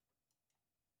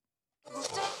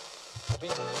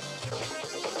Ready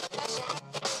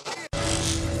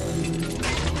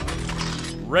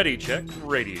Check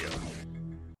Radio.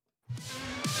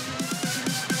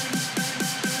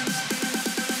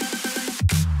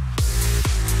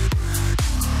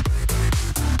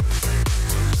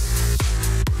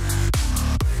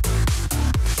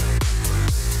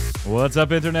 What's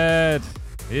up, Internet?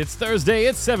 It's Thursday,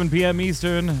 it's 7 p.m.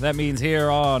 Eastern. That means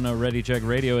here on Ready Check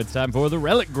Radio, it's time for the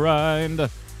Relic Grind, the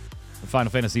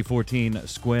Final Fantasy XIV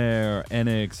Square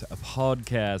Enix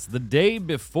podcast. The day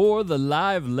before the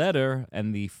live letter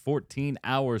and the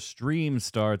 14-hour stream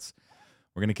starts,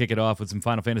 we're going to kick it off with some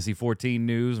Final Fantasy XIV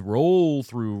news. Roll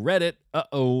through Reddit.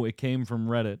 Uh-oh, it came from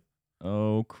Reddit.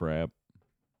 Oh, crap.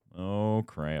 Oh,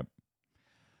 crap.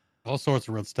 All sorts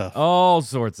of real stuff. All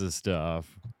sorts of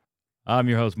stuff. I'm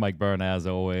your host, Mike Byrne, as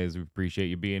always. We appreciate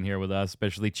you being here with us,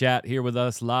 especially chat here with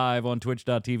us live on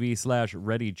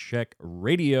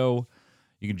twitch.tv/ReadyCheckRadio.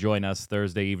 You can join us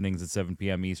Thursday evenings at 7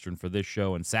 p.m. Eastern for this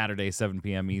show, and Saturday, 7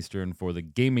 p.m. Eastern for the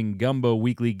Gaming Gumbo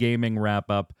weekly gaming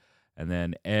wrap-up, and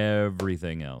then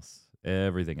everything else.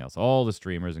 Everything else. All the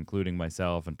streamers, including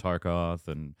myself and Tarkoth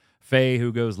and Faye,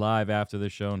 who goes live after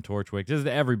this show, and Torchwick. Just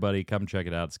everybody, come check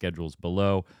it out. Schedule's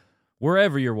below.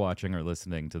 Wherever you're watching or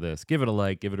listening to this, give it a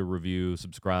like, give it a review,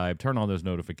 subscribe, turn on those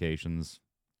notifications,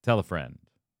 tell a friend.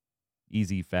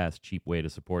 Easy, fast, cheap way to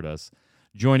support us.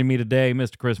 Joining me today,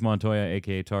 Mr. Chris Montoya,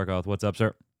 a.k.a. Tarkoth. What's up,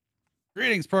 sir?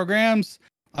 Greetings, programs.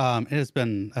 It has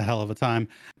been a hell of a time.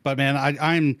 But, man,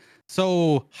 I'm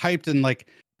so hyped and,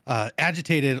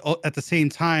 agitated at the same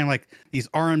time. Like, these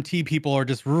RMT people are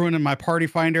just ruining my party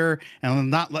finder and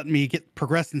not letting me get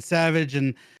progressed in Savage.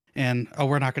 And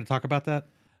we're not going to talk about that?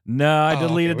 No, I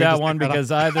deleted that one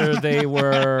because either they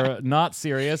were not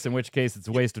serious, in which case it's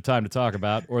a waste of time to talk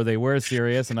about, or they were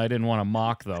serious and I didn't want to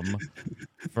mock them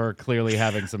for clearly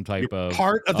having some type of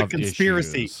part of the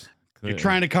conspiracy. Issues. You're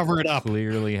trying to cover it up.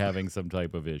 Clearly having some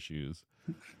type of issues.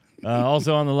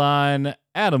 Also on the line,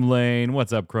 Adam Lane.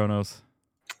 What's up, Kronos?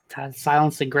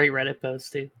 Silence a great Reddit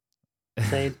post, too.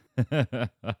 Say.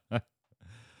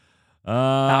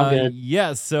 Good.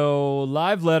 Yeah, so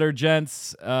live letter,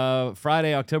 gents.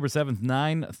 Friday, October 7th,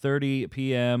 9:30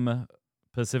 p.m.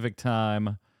 Pacific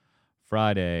time.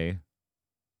 Friday.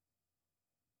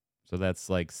 So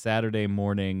that's like Saturday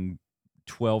morning,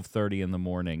 12:30 in the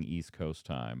morning, East Coast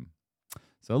time.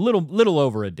 So a little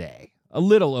over a day. A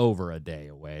little over a day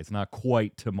away. It's not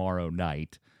quite tomorrow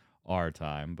night, our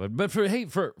time. But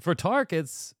for Tark,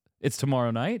 it's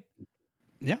tomorrow night.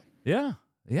 Yeah. Yeah.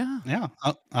 I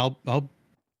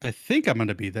think I'm going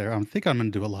to be there. I think I'm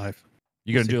going to do it live.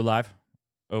 You going to do it live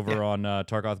over on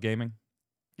Tarkoth Gaming?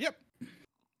 Yep.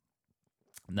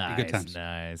 Nice, good times.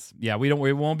 Nice. Yeah,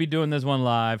 we won't be doing this one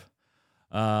live.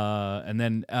 And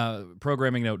then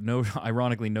programming note,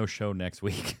 ironically, no show next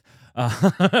week.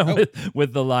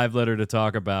 With the live letter to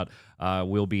talk about,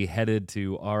 we'll be headed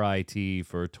to RIT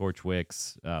for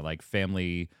Torchwick's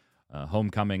family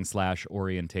homecoming /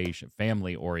 orientation,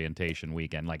 family orientation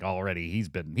weekend. Like already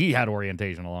he had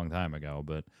orientation a long time ago,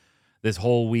 but this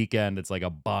whole weekend it's like a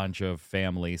bunch of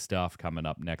family stuff coming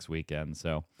up next weekend.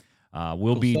 So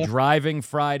we'll be driving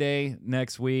Friday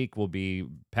next week. We'll be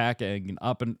packing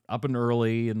up and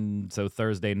early, and so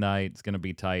Thursday night it's gonna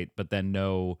be tight. But then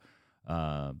no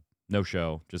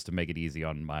show, just to make it easy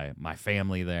on my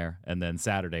family there. And then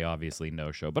Saturday, obviously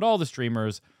no show. But all the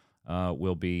streamers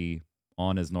will be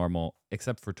on as normal,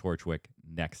 except for Torchwick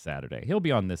next Saturday. He'll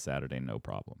be on this Saturday, no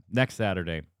problem. Next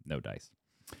Saturday, no dice.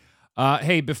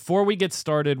 Hey, before we get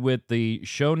started with the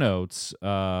show notes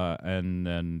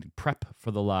and prep for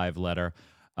the live letter,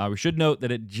 we should note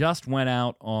that it just went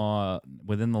out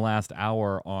within the last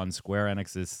hour on Square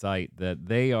Enix's site that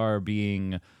they are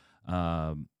being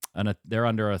they're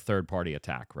under a third-party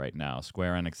attack right now.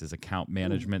 Square Enix's account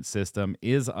management system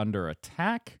is under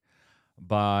attack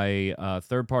by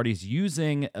third parties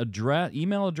using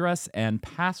email address and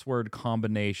password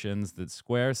combinations that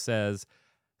Square says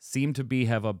seem to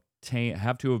have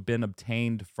to have been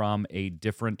obtained from a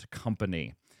different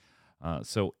company.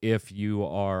 So if you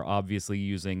are obviously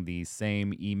using the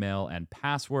same email and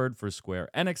password for Square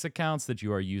Enix accounts that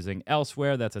you are using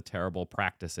elsewhere, that's a terrible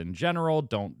practice in general.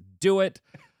 Don't do it.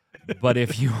 But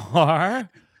if you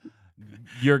are,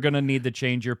 you're going to need to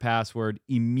change your password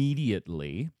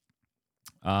immediately.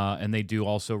 And they do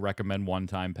also recommend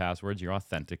one-time passwords, your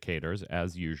authenticators,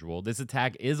 as usual. This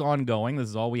attack is ongoing. This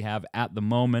is all we have at the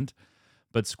moment.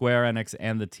 But Square Enix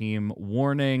and the team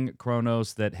warning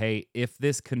Kronos that, hey, if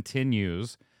this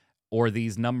continues or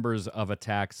these numbers of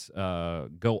attacks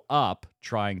go up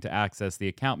trying to access the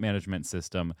account management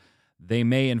system, they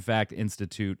may in fact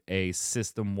institute a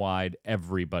system-wide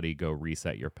everybody go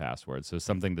reset your password. So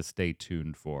something to stay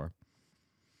tuned for.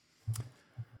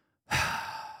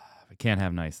 We can't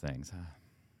have nice things.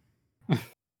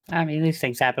 I mean, these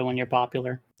things happen when you're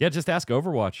popular. Yeah, just ask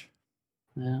Overwatch.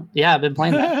 Yeah, I've been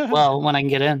playing that. Well, when I can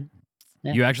get in.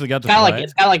 Yeah. You actually got to It's kind of play? like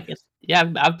it's kind of like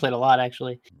yeah, I've played a lot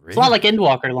actually. Really? It's a lot like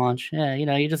Endwalker launch. Yeah,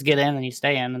 you just get in and you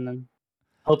stay in and then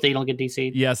hope that you don't get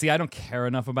DC'd. Yeah, see, I don't care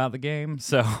enough about the game,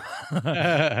 so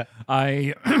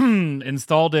I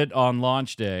installed it on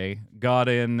launch day, got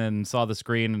in and saw the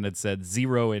screen and it said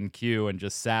 0 in queue and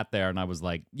just sat there and I was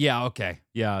like, yeah, okay.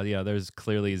 Yeah, there's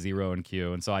clearly 0 in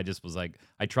queue. And so I just was like,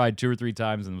 I tried 2 or 3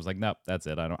 times and was like, nope, that's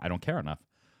it. I don't care enough.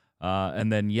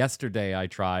 And then yesterday I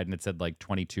tried and it said like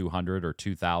 2,200 or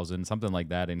 2,000, something like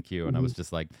that in queue. And I was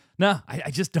just like, no, I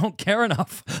just don't care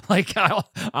enough. Like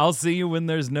I'll see you when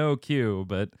there's no queue.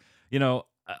 But,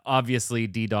 obviously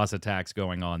DDoS attacks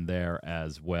going on there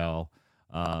as well,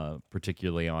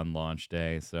 particularly on launch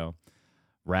day. So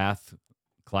Wrath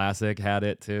Classic had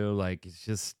it too. Like, it's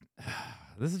just,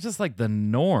 this is just like the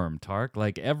norm, Tark.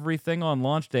 Like everything on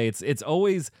launch day, it's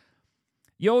always...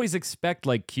 You always expect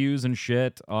like queues and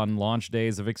shit on launch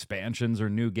days of expansions or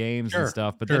new games and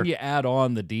stuff, but then you add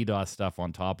on the DDoS stuff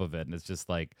on top of it, and it's just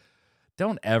like,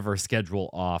 don't ever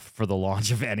schedule off for the launch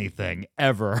of anything,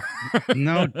 ever.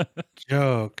 No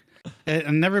joke.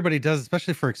 And everybody does,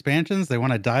 especially for expansions. They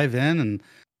want to dive in and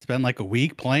spend like a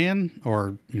week playing,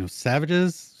 or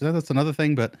Savages. That's another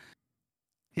thing, but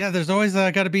yeah, there's always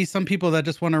got to be some people that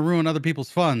just want to ruin other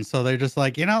people's fun. So they're just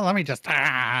like, let me just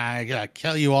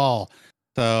kill you all.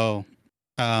 So,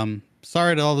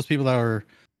 sorry to all those people that are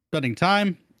spending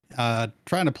time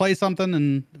trying to play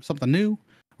something new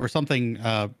or something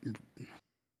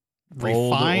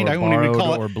refined. Or I won't even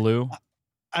call it or blue.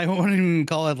 I won't even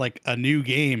call it like a new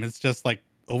game. It's just like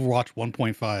Overwatch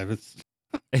 1.5. It's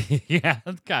yeah,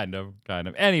 kind of.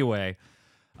 Anyway,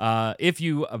 if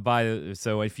you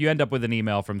end up with an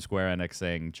email from Square Enix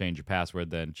saying change your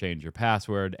password, then change your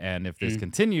password. And if this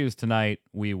continues tonight,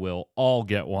 we will all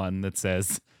get one that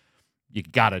says you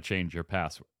gotta change your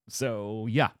password. So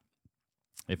yeah,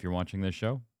 if you're watching this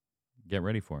show, get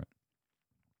ready for it.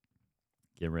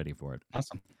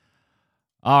 awesome.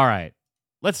 All right.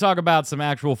 Let's talk about some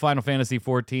actual Final Fantasy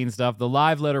XIV stuff. The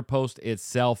live letter post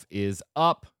itself is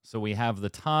up, so we have the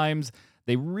times.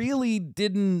 They really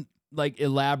didn't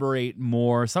elaborate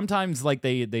more. Sometimes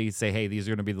they say, hey, these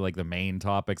are going to be like the main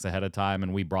topics ahead of time,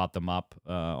 and we brought them up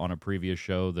on a previous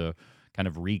show, the kind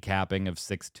of recapping of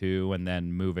 6.2 and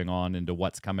then moving on into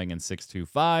what's coming in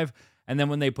 6.2.5. And then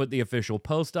when they put the official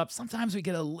post up, sometimes we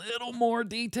get a little more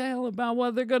detail about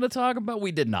what they're going to talk about.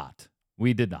 We did not.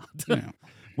 Yeah.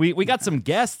 We got some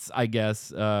guests, I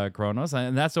guess, Kronos,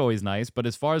 and that's always nice. But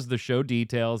as far as the show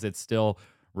details, it's still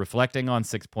reflecting on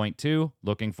 6.2,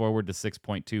 looking forward to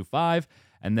 6.25,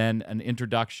 and then an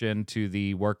introduction to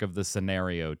the work of the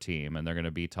scenario team. And they're going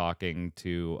to be talking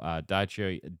to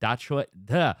Daichi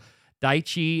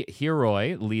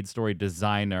Hiroi, lead story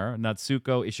designer,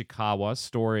 Natsuko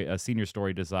Ishikawa, senior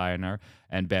story designer,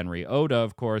 and Ben Ryota,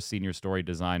 of course, senior story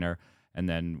designer. And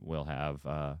then we'll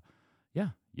have,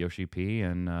 Yoshi P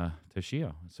and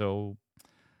Toshio. So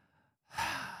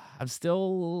I'm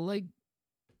still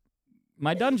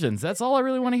my dungeons. That's all I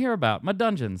really want to hear about. My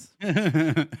dungeons.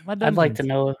 I'd like to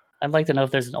know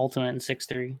if there's an ultimate in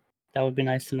 6.3. That would be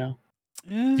nice to know.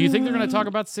 Do you think they're going to talk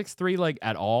about 6.3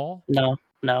 at all? No.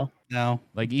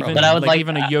 Even but I would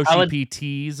even a Yoshi P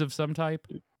tease of some type?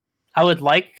 I would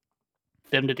like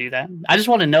them to do that. I just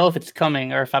want to know if it's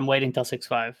coming or if I'm waiting till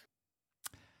 6.5.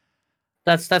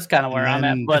 That's kind of where I'm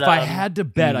at. But if I had to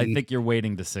bet, I think you're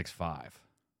waiting to 6.5.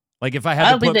 If I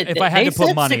had to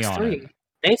put money on it.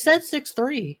 They said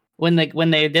 6.3 when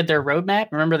they did their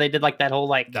roadmap. Remember they did that whole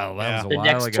that was a the while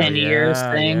next ago. 10 years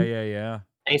thing. Yeah.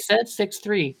 They said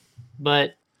 6.3,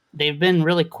 but they've been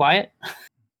really quiet.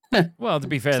 Well, to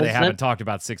be fair, they haven't talked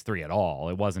about 6.3 at all.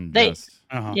 It wasn't just.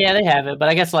 Yeah, they have it, but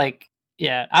I guess I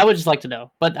would just like to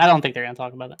know, but I don't think they're gonna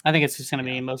talk about it. I think it's just gonna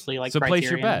be mostly So place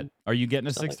your bet. Are you getting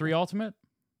a 6.3 ultimate?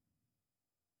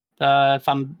 If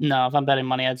I'm betting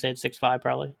money, I'd say it's 6.5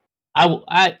 probably. I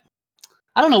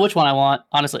don't know which one I want,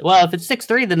 honestly. Well, if it's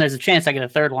 6.3, then there's a chance I get a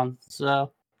third one.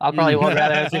 So I'll probably would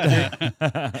rather have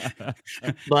 6.3.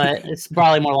 But it's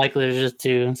probably more likely to just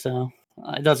 2. So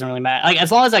it doesn't really matter.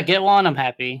 As long as I get one, I'm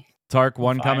happy. Tark,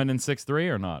 one coming in 6.3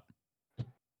 or not?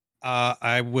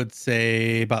 I would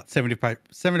say about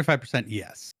 75%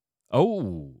 yes.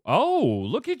 Oh,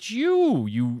 look at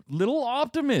you little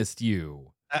optimist,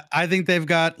 you. I think they've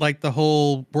got the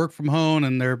whole work from home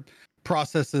and their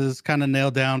processes kind of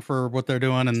nailed down for what they're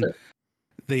doing, and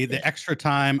the extra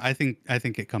time, I think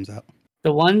it comes out.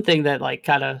 The one thing that like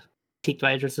kind of piqued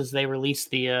my interest is they released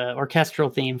the orchestral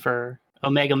theme for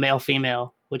Omega Male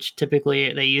Female, which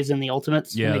typically they use in the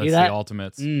Ultimates when Yeah, they that's do that. the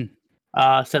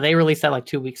Ultimates. So they released that like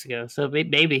 2 weeks ago. So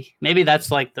maybe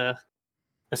that's like the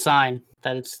sign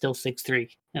that it's still 6'3".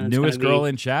 And it's Newest gonna girl be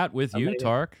in chat with you, amazing.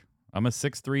 Tark. I'm a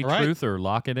 6'3" All right. truther.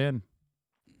 Lock it in.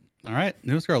 All right,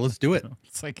 newest girl, let's do it.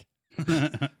 It's like,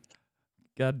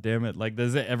 God damn it! Like,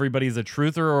 everybody's a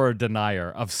truther or a denier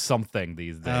of something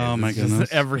these days. Oh my It's just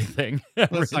goodness. everything.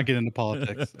 Let's not get into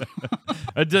politics.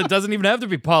 It doesn't even have to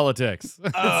be politics.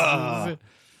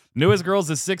 Newest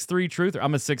girl's a 6'3" truther.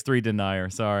 I'm a 6'3"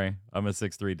 denier. Sorry, I'm a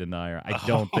 6'3" denier. I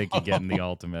don't think you're getting the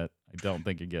ultimate.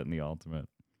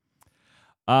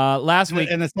 Last week,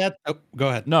 And it's that. Oh, go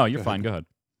ahead. no, you're fine. Go ahead.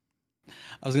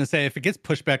 I was gonna say if it gets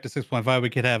pushed back to 6.5, we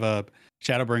could have a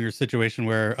Shadowbringer situation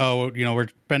where we're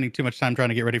spending too much time trying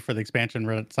to get ready for the expansion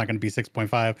where it's not going to be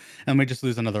 6.5, and we just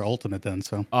lose another ultimate then.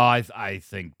 So I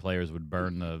think players would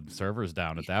burn the servers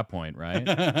down at that point, right?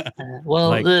 well,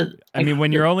 Like, I mean,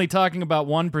 when you're only talking about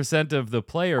 1% of the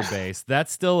player base,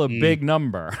 that's still a big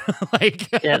number.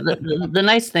 Like, yeah, the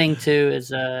nice thing too is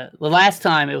the last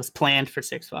time it was planned for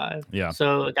 6.5. Yeah.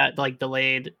 So it got like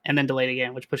delayed and then delayed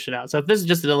again, which pushed it out. So if this is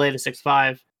just a delay to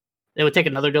 6.5, it would take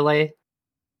another delay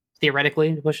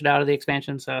theoretically to push it out of the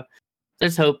expansion. So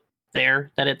there's hope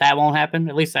there that that won't happen.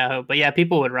 At least I hope. But yeah,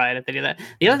 people would riot if they do that.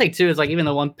 The other thing too is like even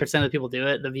the 1% of the people do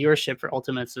it, the viewership for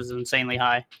Ultimates is insanely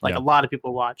high. Like Yeah. a lot of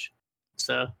people watch.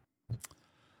 So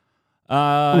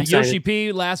Yoshi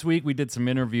P, last week we did some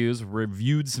interviews,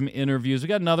 reviewed some interviews. We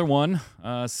got another one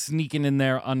sneaking in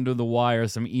there under the wire,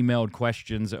 some emailed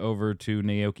questions over to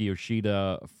Naoki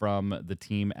Yoshida from the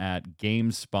team at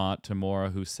GameSpot,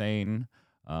 Tamura Hussein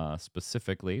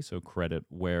specifically, so credit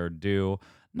where due.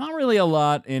 Not really a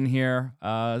lot in here.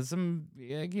 Some,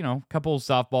 couple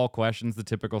softball questions, the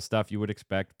typical stuff you would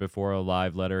expect before a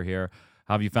live letter here.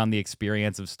 How have you found the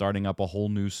experience of starting up a whole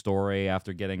new story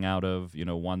after getting out of,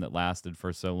 one that lasted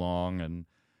for so long? And,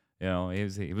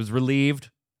 he was relieved,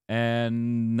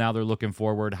 and now they're looking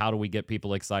forward. How do we get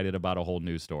people excited about a whole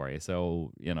new story?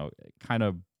 So, kind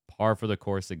of par for the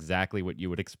course, exactly what you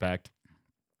would expect.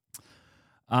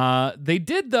 They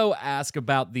did, though, ask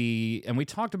about and we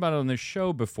talked about it on the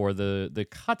show before, the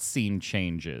cutscene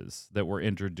changes that were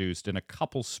introduced in a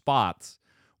couple spots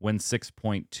when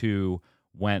 6.2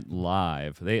 went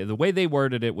live. The way they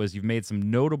worded it was, you've made some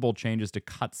notable changes to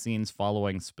cutscenes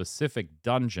following specific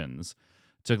dungeons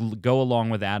to go along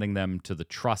with adding them to the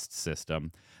trust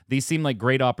system. These seem like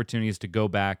great opportunities to go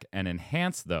back and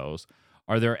enhance those.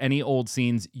 Are there any old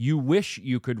scenes you wish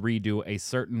you could redo a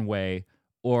certain way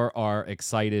or are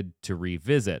excited to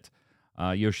revisit?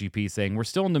 Yoshi P saying, we're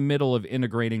still in the middle of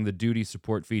integrating the duty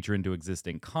support feature into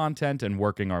existing content and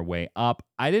working our way up.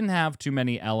 I didn't have too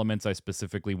many elements I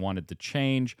specifically wanted to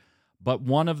change, but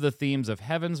one of the themes of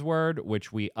Heavensward,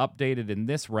 which we updated in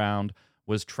this round,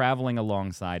 was traveling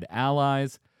alongside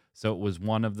allies. So it was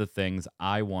one of the things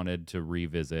I wanted to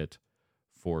revisit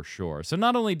for sure. So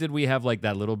not only did we have like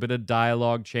that little bit of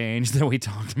dialogue change that we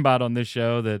talked about on this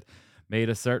show that made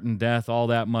a certain death all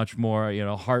that much more,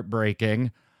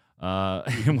 heartbreaking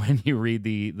when you read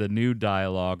the new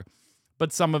dialogue.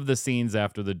 But some of the scenes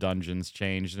after the dungeons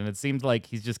changed, and it seems like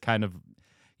he's just kind of,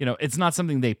 it's not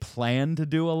something they plan to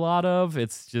do a lot of.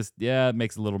 It's just, it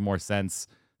makes a little more sense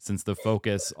since the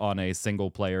focus on a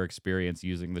single-player experience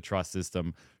using the trust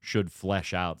system should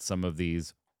flesh out some of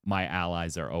these my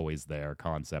allies are always there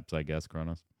concepts, I guess,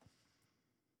 Kronos.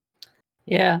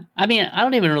 Yeah, I mean, I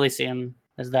don't even really see him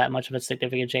as that much of a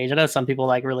significant change. I know some people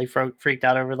like really freaked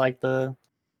out over like the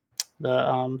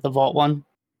vault one.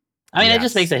 I mean, It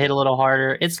just makes it hit a little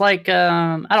harder. It's like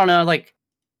I don't know, like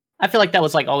I feel like that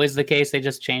was like always the case. They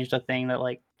just changed a thing that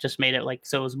like just made it like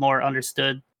so it was more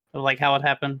understood of like how it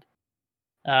happened.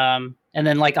 And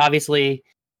then like obviously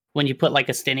when you put like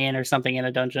a Stinian or something in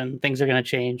a dungeon, things are gonna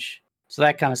change. So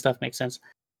that kind of stuff makes sense.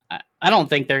 I don't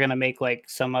think they're gonna make like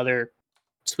some other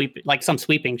some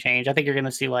sweeping change. I think you're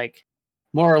gonna see like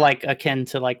more like akin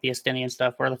to like the Estinian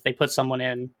stuff, where if they put someone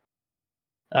in,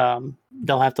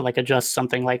 they'll have to like adjust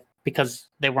something like because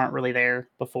they weren't really there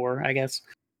before, I guess.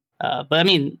 But I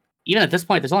mean, even at this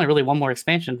point, there's only really one more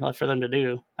expansion left for them to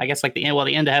do. I guess like the end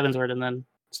of Heavensward and then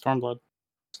Stormblood.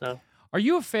 So, are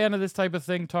you a fan of this type of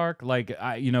thing, Tark? Like,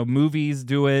 movies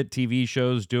do it, TV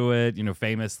shows do it.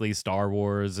 Famously Star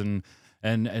Wars and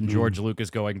George Lucas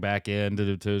going back in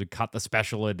to cut the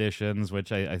special editions,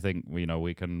 which I think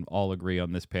we can all agree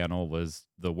on this panel was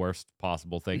the worst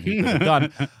possible thing he could have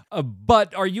done.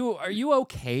 But are you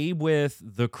okay with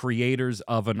the creators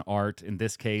of an art, in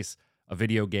this case a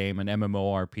video game, an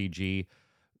MMORPG,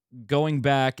 going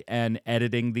back and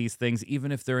editing these things,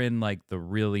 even if they're in like the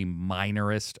really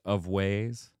minorest of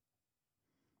ways?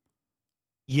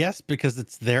 Yes, because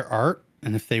it's their art,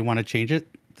 and if they want to change it,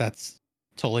 that's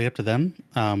totally up to them.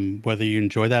 Whether you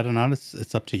enjoy that or not,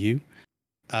 it's up to you.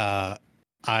 I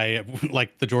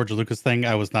like the George Lucas thing.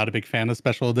 I was not a big fan of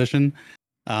Special Edition.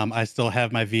 I still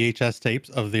have my VHS tapes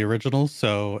of the original,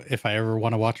 so if I ever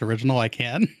want to watch original, I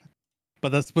can.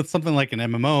 But that's with something like an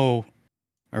MMO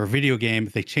or a video game.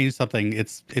 If they change something,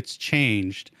 it's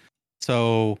changed.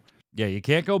 So Yeah, you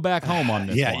can't go back home on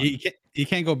this yeah, one. you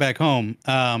can't go back home.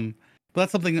 But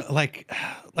that's something like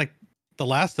The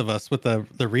Last of Us with the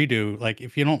redo. Like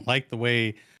if you don't like the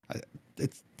way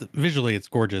it's visually, it's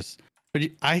gorgeous. But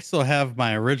I still have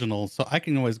my original, so I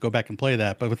can always go back and play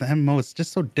that. But with the MMO, it's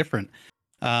just so different.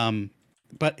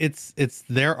 But it's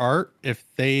their art. If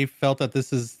they felt that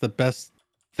this is the best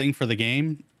thing for the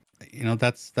game,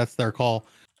 that's their call.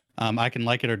 I can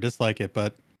like it or dislike it,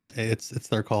 but it's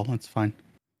their call. It's fine.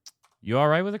 You all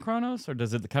right with the Chronos, or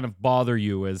does it kind of bother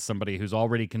you as somebody who's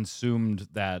already consumed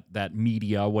that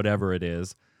media, whatever it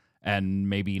is, and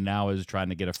maybe now is trying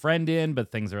to get a friend in,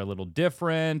 but things are a little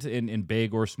different in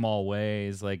big or small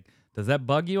ways? Like, does that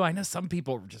bug you? I know some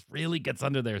people just really gets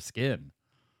under their skin.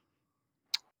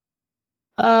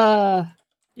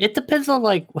 It depends on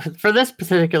like for this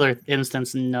particular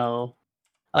instance, no.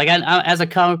 Like I as a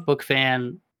comic book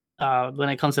fan, when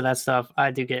it comes to that stuff, I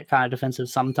do get kind of defensive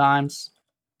sometimes.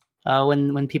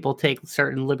 When people take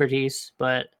certain liberties,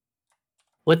 but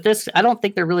with this, I don't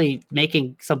think they're really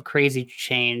making some crazy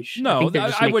change. I No, think they're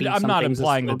just I'm making not some things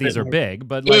implying a that little these bit are more- big,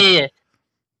 but Yeah, like, yeah, yeah.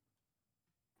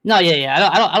 No, yeah.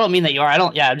 I don't mean that you are. I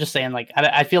don't. Yeah, I'm just saying. Like,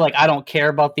 I feel like I don't care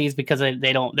about these because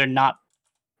they're not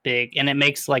big, and it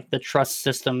makes like the trust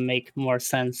system make more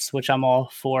sense, which I'm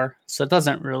all for. So it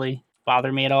doesn't really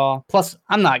bother me at all. Plus,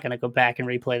 I'm not gonna go back and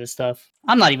replay this stuff.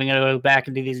 I'm not even gonna go back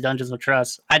and do these dungeons with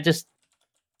trust.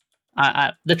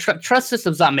 The trust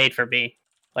system's not made for me.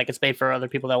 Like it's made for other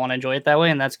people that want to enjoy it that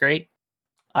way, and that's great.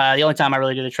 The only time I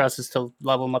really do the trust is to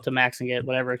level them up to max and get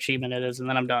whatever achievement it is, and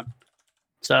then I'm done.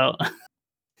 So,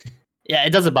 yeah,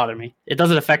 it doesn't bother me. It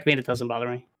doesn't affect me, and it doesn't bother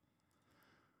me.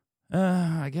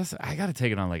 I guess I got to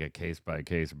take it on like a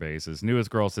case-by-case basis. Newest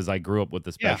Girl says, I grew up with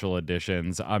the special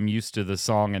editions. I'm used to the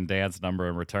song and dance number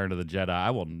in Return of the Jedi.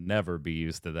 I will never be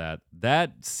used to that.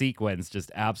 That sequence just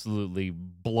absolutely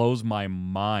blows my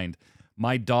mind.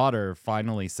 My daughter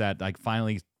finally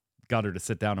got her to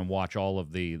sit down and watch all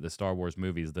of the Star Wars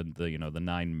movies, the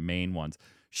 9 main ones.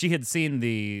 She had seen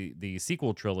the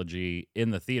sequel trilogy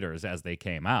in the theaters as they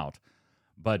came out.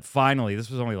 But finally, this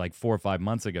was only like 4 or 5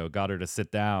 months ago, got her to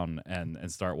sit down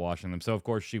and start watching them. So, of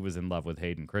course, she was in love with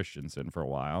Hayden Christensen for a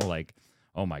while. Like,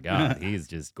 oh, my God, he's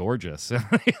just gorgeous. So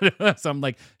I'm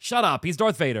like, shut up. He's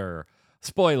Darth Vader.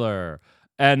 Spoiler.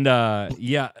 And,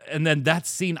 yeah, and then that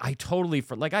scene, I totally,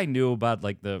 I knew about,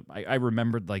 like, I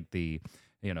remembered, like, the,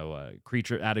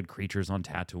 added creatures on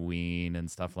Tatooine and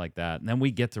stuff like that. And then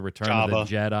we get to Return of the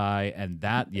Jedi and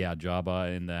that,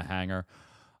 Jabba in the hangar.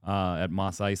 At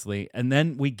Mos Eisley. And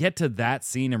then we get to that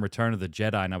scene in Return of the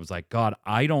Jedi, and I was like, God,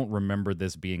 I don't remember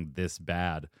this being this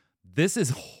bad. This is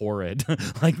horrid.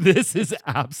 Like, this is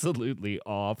absolutely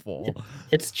awful.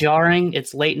 It's jarring.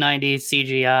 It's late 90s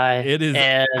CGI. It is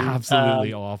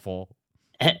absolutely awful.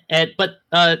 But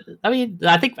I mean,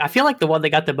 I feel like the one that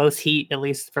got the most heat, at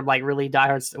least from like really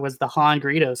diehards, was the Han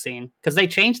Greedo scene, because they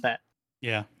changed that.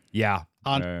 Yeah.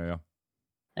 Han,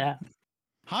 yeah.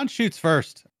 Han shoots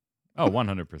first. Oh,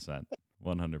 100%.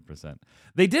 100%.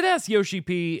 They did ask Yoshi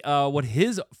P what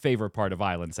his favorite part of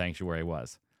Island Sanctuary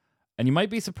was. And you might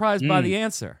be surprised by the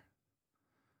answer.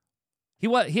 He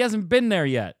hasn't been there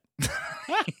yet.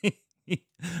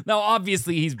 Now,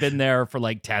 obviously, he's been there for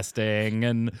like testing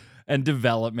and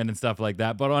development and stuff like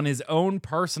that. But on his own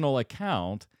personal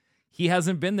account, he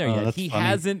hasn't been there yet. He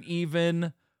hasn't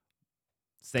even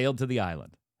sailed to the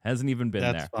island. Hasn't even been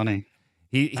there. That's funny.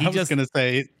 I was going to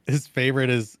say his favorite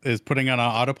is putting on an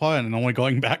autopilot and only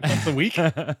going back once a week.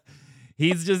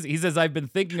 He says, I've been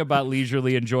thinking about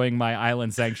leisurely enjoying my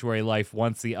Island Sanctuary life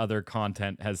once the other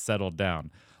content has settled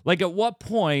down. Like, at what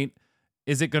point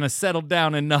is it going to settle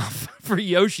down enough for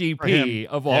Yoshi P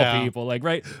of all people? Like,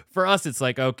 right? For us, it's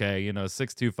like, okay,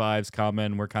 625's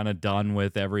coming. We're kind of done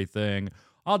with everything.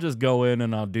 I'll just go in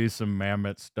and I'll do some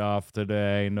Mammoth stuff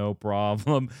today. No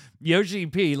problem. Yoshi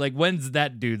P, like, when's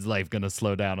that dude's life going to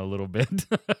slow down a little bit?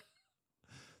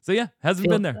 So, yeah, hasn't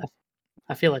been there.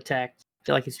 I feel attacked. I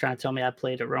feel like he's trying to tell me I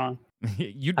played it wrong.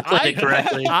 I played it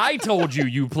correctly. I told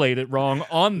you played it wrong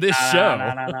on this show.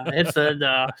 No. It's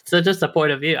just a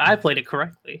point of view. I played it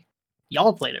correctly.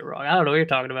 Y'all played it wrong. I don't know what you're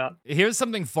talking about. Here's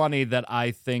something funny that I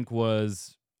think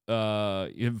was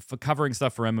for covering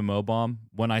stuff for MMO Bomb,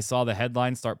 when I saw the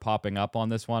headlines start popping up on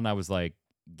this one, I was like,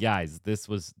 guys, this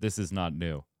is not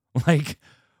new. Like,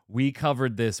 we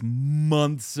covered this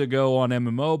months ago on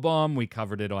MMO Bomb. We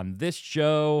covered it on this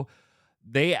show.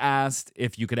 They asked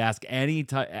if you could add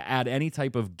any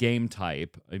type of game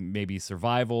type, maybe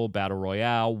survival, battle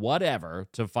royale, whatever,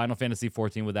 to Final Fantasy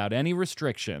XIV without any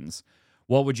restrictions.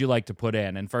 What would you like to put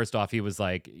in? And first off, he was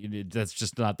like, that's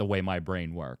just not the way my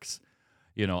brain works.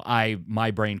 You know,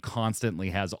 my brain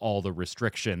constantly has all the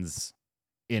restrictions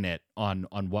in it on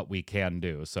what we can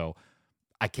do. So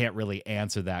I can't really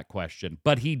answer that question.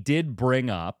 But he did bring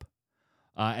up,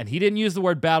 and he didn't use the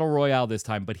word battle royale this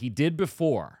time, but he did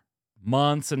before,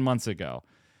 months and months ago.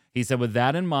 He said, with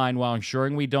that in mind, while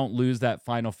ensuring we don't lose that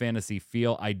Final Fantasy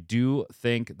feel, I do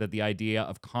think that the idea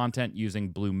of content using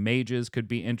blue mages could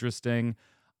be interesting.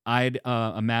 I'd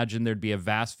imagine there'd be a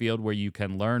vast field where you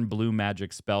can learn blue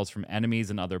magic spells from enemies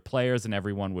and other players, and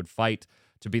everyone would fight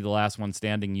to be the last one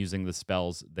standing using the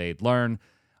spells they'd learn.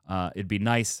 It'd be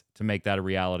nice to make that a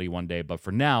reality one day, but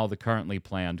for now, the currently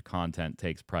planned content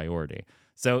takes priority.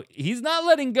 So he's not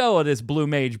letting go of this blue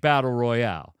mage battle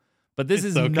royale. But this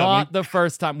is not the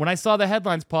first time. When I saw the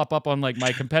headlines pop up on like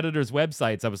my competitors'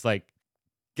 websites, I was like,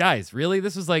 guys, really?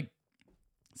 This was like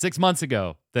 6 months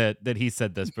ago that he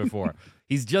said this before.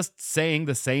 He's just saying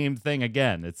the same thing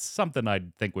again. It's something I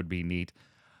think would be neat.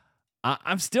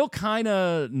 I'm still kind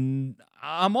of...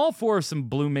 I'm all for some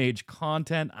blue mage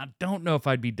content. I don't know if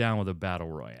I'd be down with a battle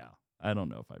royale. I don't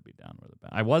know if I'd be down with a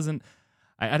battle. I wasn't...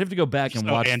 I'd have to go back and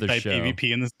watch the show.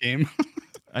 PvP in this game.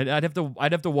 I'd have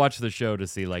to watch the show to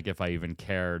see like if I even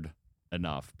cared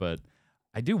enough, but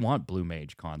I do want blue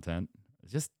mage content.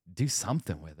 Just do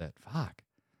something with it. Fuck.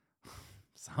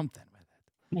 Something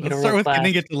with it. Let's start with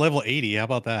getting it to level 80. How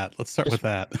about that? Let's start with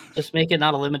that. Just make it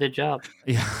not a limited job.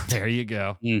 Yeah, there you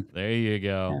go. There you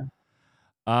go.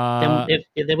 Yeah.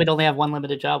 Then we'd only have one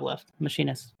limited job left,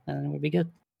 machinist, and then we'd be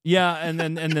good. Yeah, and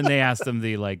then they asked him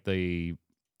the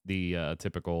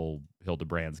typical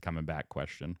Hildebrands coming back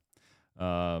question.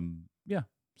 Yeah.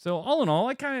 So all in all,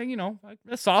 I kind of,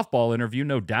 a softball interview,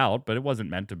 no doubt, but it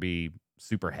wasn't meant to be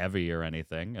super heavy or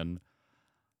anything. And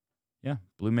yeah,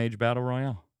 Blue Mage Battle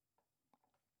Royale.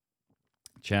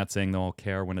 Chat saying they'll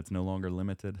care when it's no longer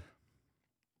limited.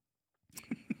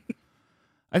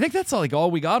 I think that's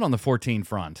all we got on the 14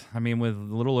 front. I mean, with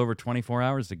a little over 24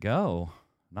 hours to go,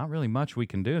 not really much we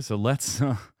can do. So let's,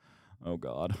 oh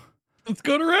God. Let's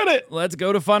go to Reddit. Let's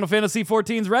go to Final Fantasy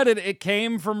XIV's Reddit. It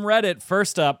came from Reddit.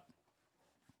 First up,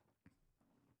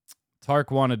 Tark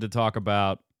wanted to talk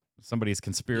about somebody's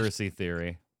conspiracy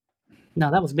theory. No,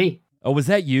 that was me. Oh, was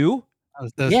that you?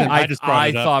 I just brought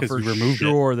it up thought 'cause for you removed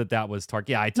sure it. that was Tark.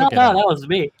 Yeah, I took it No, out. that was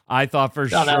me. I thought for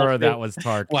sure that was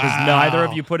Tark. Because neither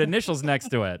of you put initials next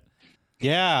to it.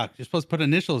 Yeah, you're supposed to put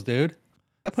initials, dude.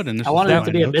 I put initials. I wanted it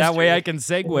to be a mystery. That way I can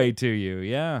segue to you.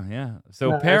 Yeah.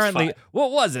 So apparently,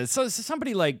 what was it? So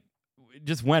somebody like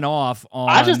just went off on.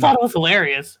 I just thought it was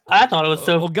hilarious. I thought it was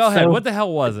so. Well, go ahead. What the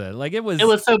hell was it? Like it was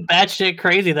so batshit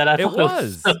crazy that I thought it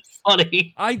was so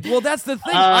funny. Well, that's the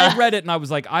thing. I read it and I was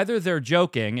like, either they're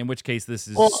joking, in which case this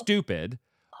is stupid,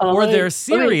 or they're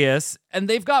serious and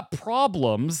they've got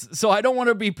problems. So I don't want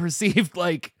to be perceived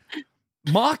like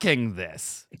mocking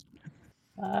this.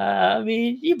 I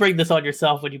mean, you bring this on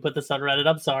yourself when you put this on Reddit.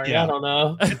 I'm sorry. Yeah. I don't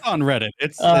know. It's on Reddit.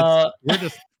 We're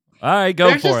just. All right,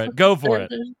 go for it. Go for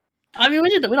it. I mean,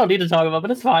 we don't need to talk about it,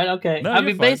 but it's fine. Okay. No, I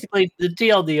mean, basically, the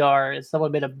TLDR is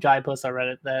someone made a giant post on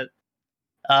Reddit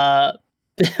that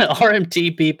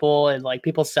RMT people and like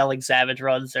people selling Savage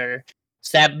runs are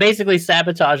basically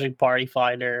sabotaging Party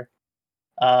Finder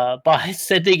by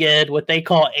sending in what they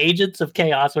call agents of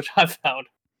chaos, which I found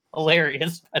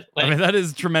hilarious, by the way. I mean, that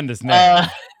is tremendous name.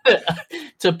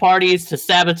 To parties to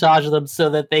sabotage them so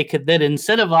that they could then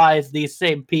incentivize these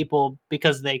same people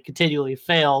because they continually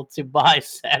fail to buy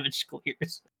Savage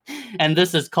clears. And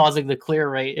this is causing the clear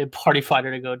rate in Party Finder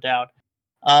to go down.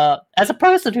 As a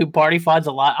person who party finds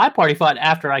a lot, I party find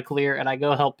after I clear and I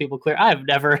go help people clear. I have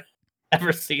never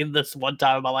ever seen this one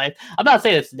time in my life. I'm not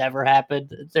saying it's never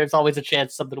happened. There's always a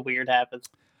chance something weird happens.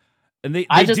 And they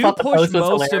I just do thought the push post was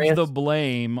most hilarious. of the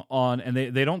blame on, and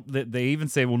they even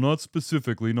say, well, not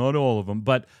specifically, not all of them,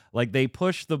 but like they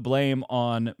push the blame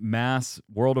on mass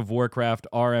World of Warcraft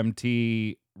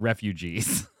RMT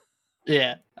refugees.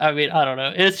 Yeah, I mean, I don't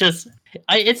know. It's just,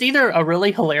 it's either a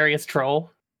really hilarious troll,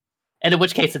 and in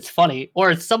which case it's funny, or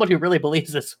it's someone who really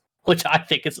believes this, which I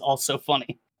think is also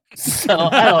funny. So,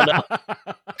 I don't know.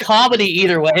 Comedy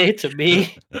either way to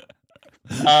me.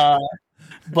 But,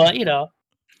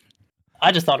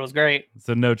 I just thought it was great.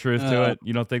 So no truth to it?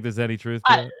 You don't think there's any truth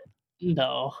to it?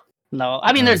 No. No,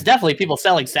 I mean, there's definitely people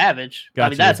selling Savage. I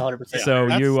mean, that's 100%. So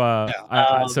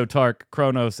that's, so Tark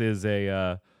Kronos is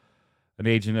an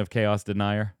agent of chaos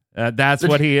denier. That's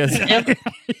what he is. I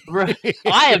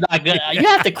am not good. You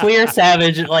have to clear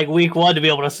Savage like week 1 to be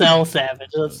able to sell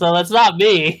Savage. So that's not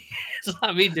me. It's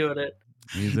not me doing it.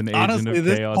 He's an agent of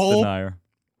chaos denier.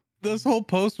 This whole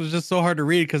post was just so hard to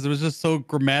read because it was just so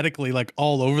grammatically like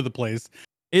all over the place.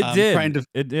 It did. Trying to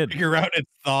figure out its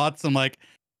thoughts. I'm like,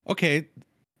 okay,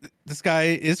 this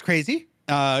guy is crazy.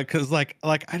 Because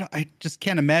I just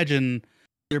can't imagine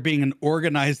there being an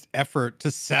organized effort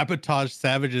to sabotage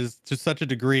Savages to such a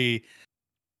degree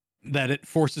that it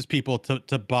forces people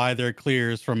to buy their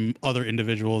clears from other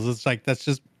individuals. It's like that's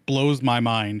just blows my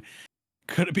mind.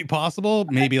 Could it be possible?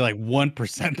 Maybe like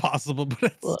 1% possible, but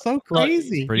it's so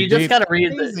crazy. You just gotta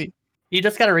read this. You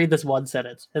just gotta read this one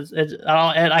sentence.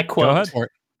 And I quote: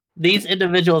 "These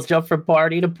individuals jump from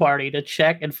party to party to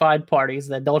check and find parties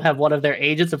that don't have one of their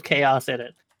agents of chaos in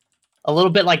it. A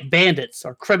little bit like bandits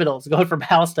or criminals going from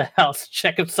house to house to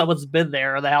check if someone's been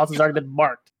there or the house has already been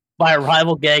marked by a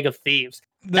rival gang of thieves."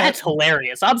 That's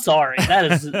hilarious. I'm sorry. That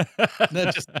is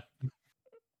that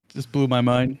just blew my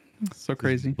mind. So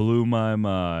crazy. Blew my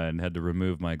mind. Had to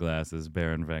remove my glasses.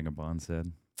 Baron Vagabond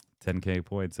said, 10K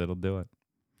points. That'll do it.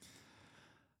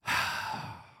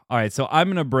 All right, so I'm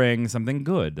going to bring something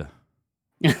good.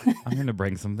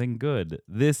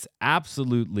 This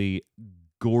absolutely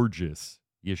gorgeous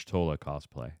Y'shtola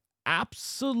cosplay.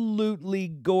 Absolutely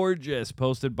gorgeous.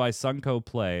 Posted by Sunko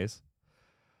Plays.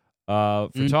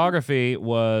 Photography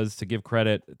was, to give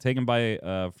credit, taken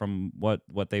by, from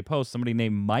what they post, somebody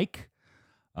named Mike.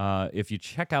 If you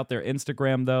check out their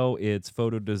Instagram, though, it's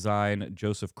photo design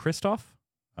Joseph Christoph.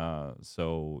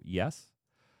 So, yes.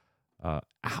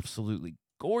 Absolutely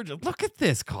gorgeous. Look at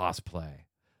this cosplay.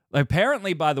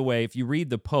 Apparently, by the way, if you read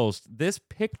the post, this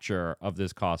picture of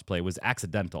this cosplay was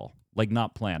accidental, like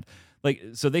not planned. Like,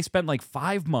 so they spent like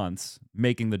 5 months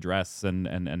making the dress and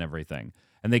everything.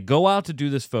 And they go out to do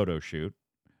this photo shoot,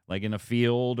 like in a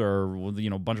field or,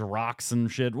 a bunch of rocks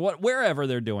and shit, wherever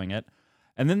they're doing it.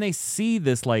 And then they see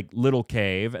this like little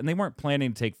cave, and they weren't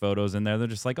planning to take photos in there. They're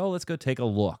just like, oh, let's go take a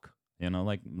look.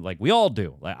 Like we all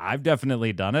do. Like, I've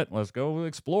definitely done it. Let's go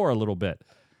explore a little bit.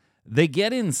 They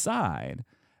get inside,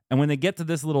 and when they get to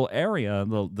this little area,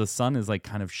 the sun is like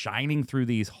kind of shining through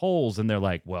these holes, and they're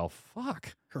like, well,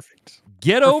 fuck. Perfect.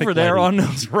 Get over there on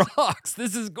those rocks.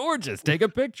 This is gorgeous. Take a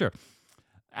picture.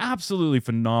 Absolutely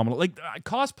phenomenal. Like,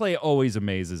 cosplay always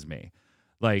amazes me.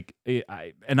 Like,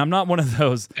 and I'm not one of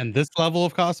those. And this level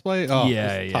of cosplay? Oh,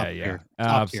 yeah.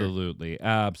 Absolutely.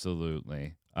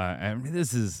 I mean,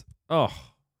 this is,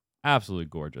 absolutely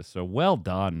gorgeous. So well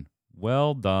done.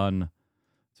 So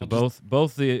both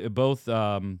to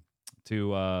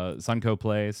Sunko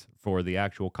Plays for the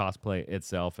actual cosplay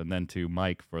itself, and then to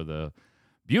Mike for the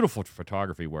beautiful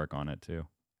photography work on it too.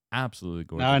 Absolutely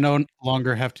gorgeous. Now I no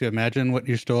longer have to imagine what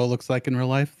Y'shtola looks like in real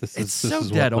life. This is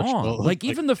dead on. Like,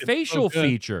 even the facial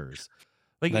features,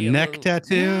 like the neck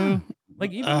tattoo,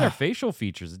 like even their facial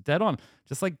features, dead on.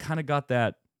 Just like kind of got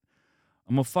that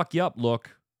 "I'm gonna fuck you up"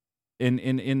 look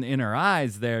in her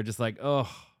eyes there. Just like,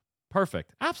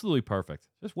 perfect, absolutely perfect.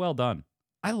 Just well done.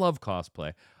 I love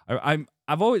cosplay.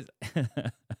 I've always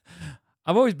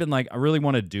I've always been like, I really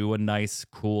want to do a nice,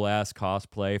 cool ass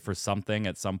cosplay for something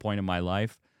at some point in my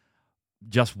life.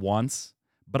 Just once,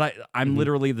 but I'm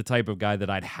literally the type of guy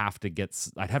that I'd have to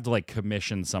like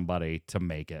commission somebody to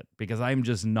make it, because I'm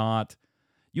just not.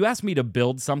 You ask me to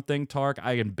build something, Tark,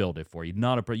 I can build it for you.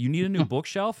 You need a new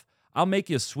bookshelf? I'll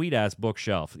make you a sweet ass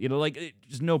bookshelf.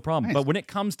 Just no problem. Nice. But when it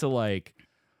comes to like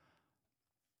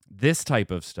this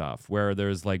type of stuff where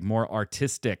there's like more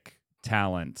artistic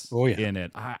talent in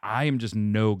it, I am just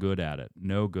no good at it.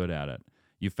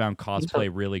 You found cosplay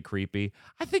really creepy.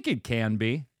 I think it can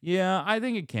be. Yeah, I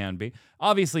think it can be.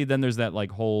 Obviously, then there's that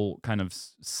like whole kind of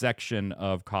section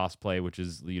of cosplay, which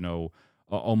is,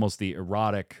 almost the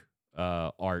erotic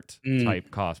art type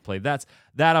cosplay.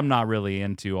 That I'm not really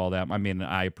into all that. I mean,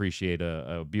 I appreciate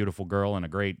a beautiful girl in a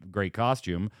great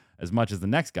costume as much as the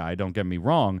next guy. Don't get me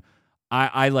wrong.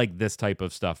 I like this type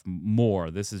of stuff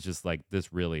more. This is just like,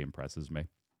 this really impresses me.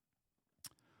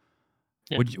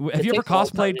 Yeah. Have you ever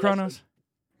cosplayed, Kronos?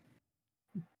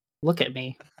 Look at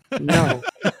me. No.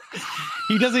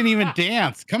 He doesn't even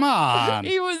dance. Come on.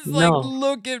 He was like,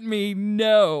 look at me.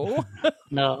 No.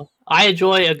 No. I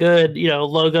enjoy a good,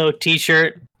 logo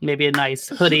t-shirt, maybe a nice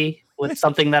hoodie with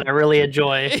something that I really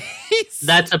enjoy.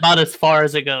 That's about as far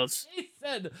as it goes. He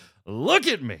said, look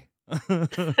at me. No,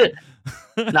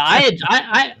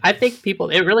 I think people,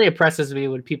 it really impresses me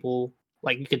when people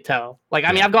Like you could tell. Like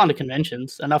I mean, I've gone to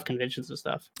enough conventions and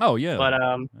stuff. Oh yeah. But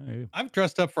I've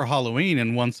dressed up for Halloween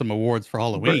and won some awards for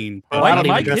Halloween. But I don't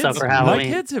even dress up for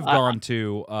Halloween. My kids have gone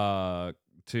to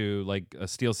like a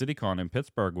Steel City Con in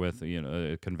Pittsburgh with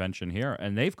a convention here,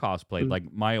 and they've cosplayed.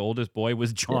 Like my oldest boy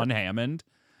was John Hammond.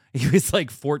 He was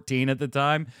like 14 at the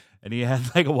time, and he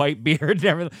had like a white beard and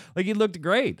everything. Like he looked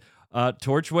great.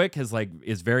 Torchwick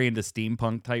is very into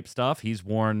steampunk type stuff. He's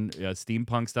worn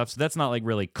steampunk stuff, so that's not like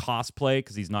really cosplay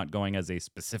because he's not going as a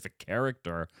specific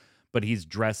character, but he's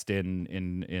dressed in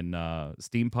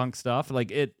steampunk stuff.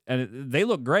 Like they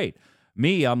look great.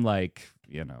 Me, I'm like,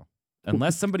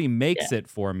 unless somebody makes it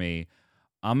for me,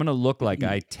 I'm gonna look like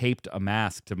I taped a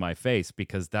mask to my face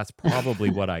because that's probably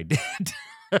what I did.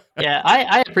 Yeah,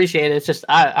 I appreciate it. It's just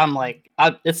I'm like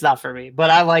it's not for me, but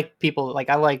I like people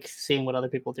I like seeing what other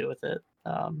people do with it.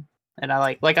 And I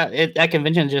like at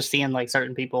convention just seeing like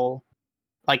certain people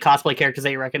like cosplay characters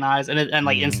they recognize and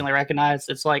like instantly recognize.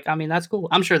 It's like I mean that's cool.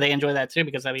 I'm sure they enjoy that too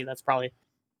because I mean that's probably.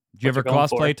 Do you ever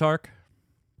cosplay, Tark?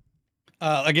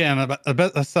 Again,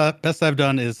 the best I've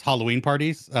done is Halloween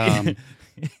parties,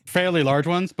 fairly large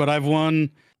ones, but I've won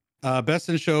Best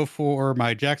in Show for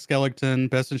my Jack Skellington,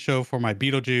 Best in Show for my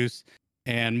Beetlejuice,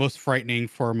 and Most Frightening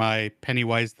for my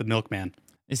Pennywise the Milkman.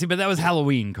 You see, but that was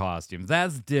Halloween costumes.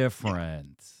 That's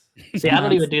different. See, I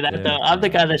don't even do that though. I'm the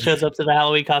guy that shows up to the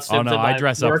Halloween costumes. Oh no, I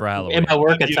dress up for Halloween in my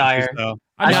work attire.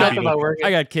 I show up in my work. I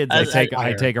got kids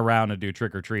I take around and do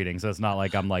trick or treating, so it's not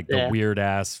like I'm like the weird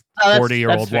ass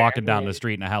 40-year-old walking down the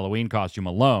street in a Halloween costume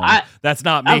alone. That's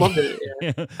not me. I loved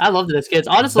it. I loved it as kids.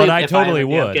 Honestly, but I totally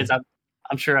would. Kids,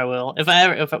 I'm sure I will.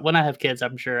 When I have kids,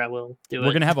 I'm sure I will do it.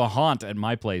 We're gonna have a haunt at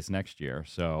my place next year,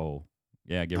 so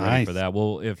yeah, get ready for that.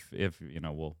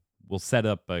 We'll set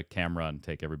up a camera and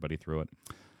take everybody through it.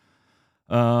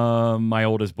 My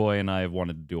oldest boy and I have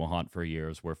wanted to do a haunt for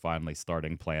years. We're finally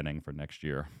starting planning for next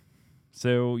year.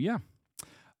 So yeah.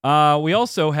 We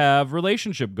also have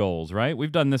relationship goals, right?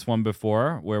 We've done this one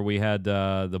before where we had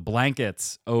the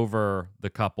blankets over the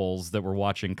couples that were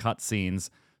watching cutscenes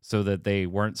so that they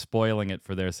weren't spoiling it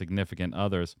for their significant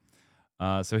others.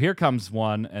 So here comes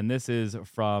one, and this is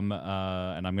from,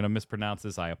 and I'm going to mispronounce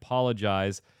this, I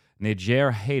apologize,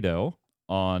 Niger Hado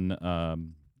on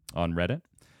Reddit,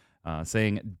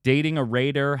 saying, dating a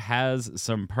raider has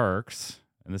some perks,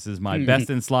 and this is my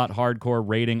best-in-slot hardcore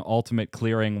raiding ultimate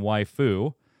clearing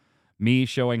waifu, me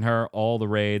showing her all the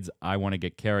raids I want to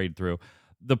get carried through.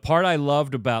 The part I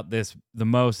loved about this the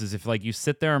most is if like you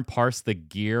sit there and parse the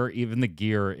gear, even the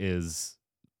gear is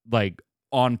like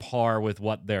on par with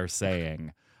what they're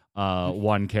saying.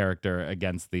 One character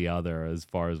against the other, as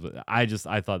far as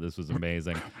I thought this was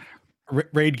amazing.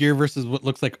 Raid gear versus what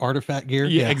looks like artifact gear.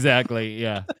 Yeah, exactly.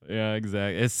 Yeah,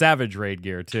 exactly. It's Savage raid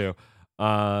gear too.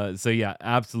 So yeah,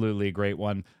 absolutely a great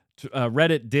one.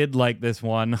 Reddit did like this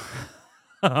one.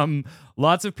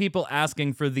 Lots of people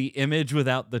asking for the image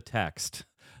without the text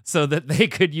so that they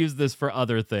could use this for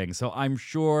other things. So I'm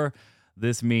sure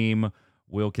this meme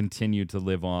will continue to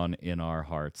live on in our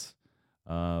hearts.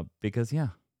 Because, yeah,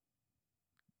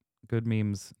 good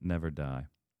memes never die.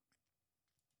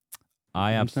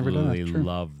 I absolutely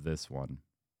love this one.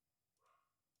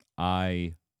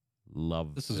 I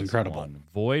love this. This is incredible. One.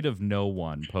 Void of No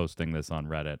One posting this on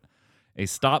Reddit. A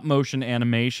stop motion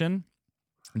animation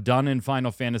done in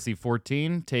Final Fantasy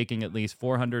XIV, taking at least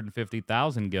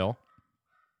 450,000 gil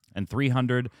and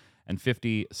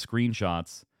 350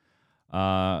 screenshots.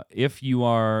 If you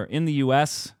are in the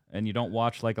U.S. and you don't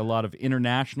watch like a lot of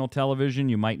international television,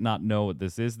 you might not know what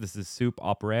this is. This is Soup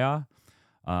Opera.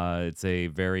 It's a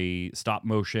very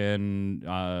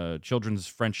stop-motion children's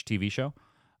French TV show,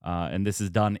 and this is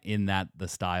done in the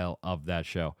style of that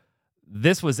show.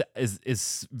 This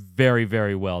is very,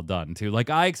 very well done too. Like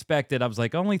I expected, I was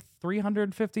like only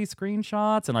 350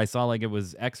 screenshots, and I saw like it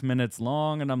was X minutes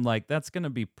long, and I'm like that's gonna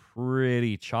be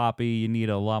pretty choppy. You need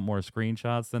a lot more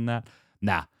screenshots than that.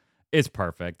 Nah, it's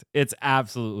perfect. It's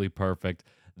absolutely perfect.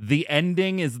 The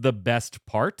ending is the best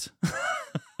part.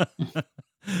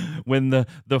 When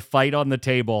the fight on the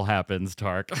table happens,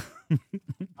 Tark.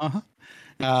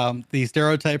 The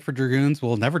stereotype for dragoons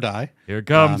will never die. Here it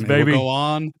comes, baby. We'll go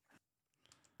on.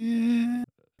 Yeah.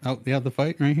 Oh, yeah, the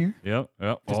fight right here. Yep.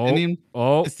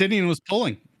 Justinian was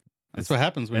pulling. That's what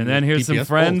happens when. And then here's some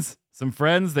friends. Pulls. Some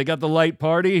friends. They got the light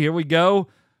party. Here we go,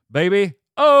 baby.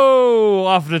 Oh,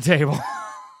 off the table.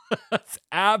 That's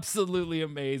absolutely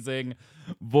amazing.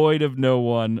 Void of No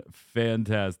One.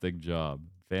 Fantastic job.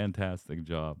 Fantastic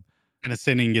job. And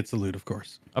Justinian gets the loot, of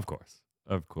course. Of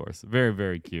course. Very,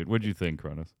 very cute. What'd you think,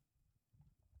 Kronos?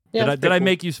 Yeah, did I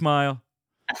make you smile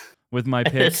with my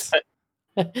picks?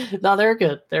 No, they're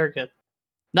good.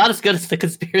 Not as good as the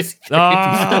conspiracy theories.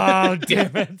 Oh,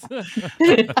 damn it.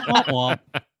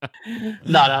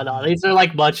 No. These are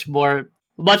like much better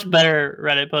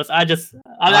Reddit posts. I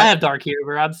have dark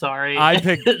humor. I'm sorry. I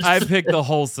picked the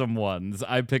wholesome ones.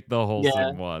 I picked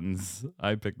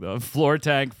the floor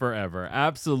tank forever.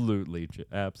 Absolutely,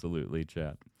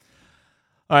 chat.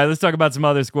 All right, let's talk about some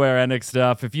other Square Enix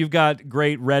stuff. If you've got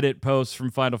great Reddit posts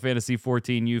from Final Fantasy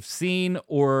XIV you've seen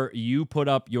or you put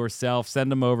up yourself, send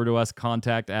them over to us,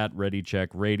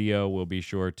 contact@ReadyCheckRadio. We'll be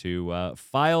sure to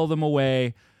file them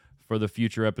away for the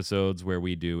future episodes where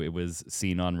we do It Was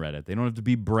Seen on Reddit. They don't have to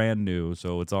be brand new,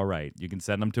 so it's all right. You can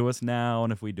send them to us now,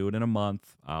 and if we do it in a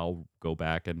month, I'll go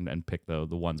back and pick the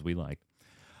ones we like.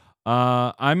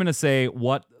 I'm going to say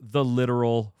what the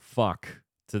literal fuck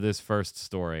to this first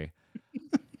story.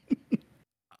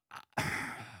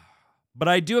 But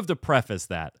I do have to preface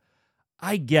that.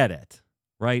 I get it,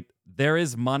 right? There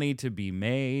is money to be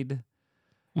made.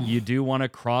 You do want to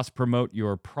cross-promote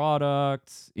your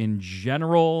products in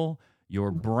general,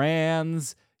 your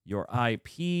brands, your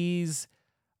IPs.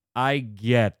 I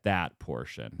get that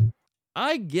portion.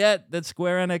 I get that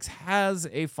Square Enix has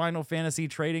a Final Fantasy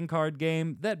trading card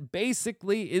game that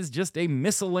basically is just a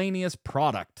miscellaneous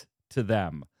product to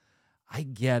them. I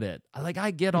get it.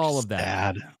 I get all of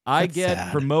that. I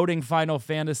get promoting Final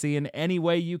Fantasy in any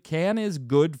way you can is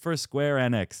good for Square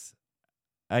Enix.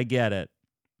 I get it.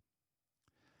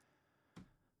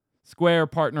 Square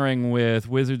partnering with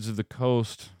Wizards of the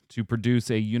Coast to produce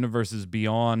a Universes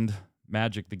Beyond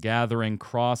Magic the Gathering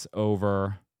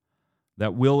crossover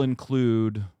that will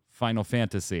include Final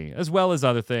Fantasy, as well as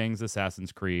other things,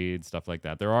 Assassin's Creed, stuff like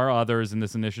that. There are others in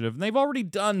this initiative, and they've already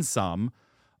done some.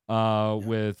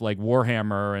 With like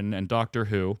Warhammer and Doctor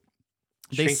Who.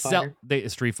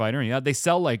 Street Fighter, yeah. They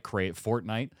sell like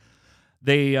Fortnite.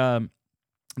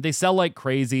 They sell like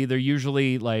crazy. They're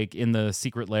usually like in the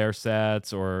Secret Lair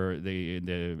sets or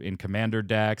in Commander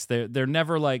decks. They're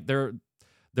never like they're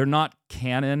not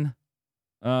canon.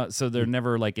 So they're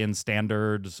never like in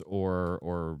standards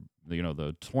or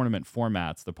the tournament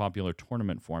formats, the popular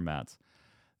tournament formats.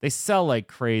 They sell like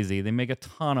crazy. They make a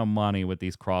ton of money with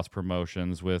these cross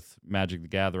promotions with Magic the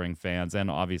Gathering fans and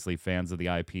obviously fans of the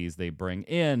IPs they bring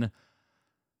in.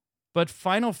 But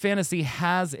Final Fantasy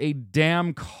has a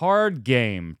damn card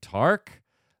game, Tark.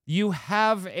 You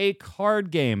have a card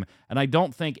game. And I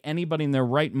don't think anybody in their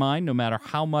right mind, no matter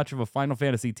how much of a Final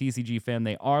Fantasy TCG fan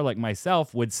they are, like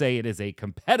myself, would say it is a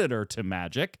competitor to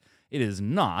Magic. It is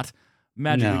not.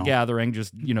 Magic the Gathering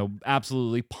just,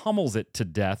 absolutely pummels it to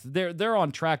death. They're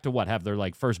on track to have their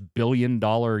like first $1 billion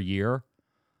year.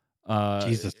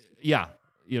 Jesus. Yeah.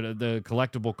 The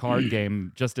collectible card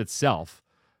game just itself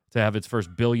to have its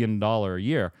first $1 billion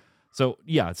year. So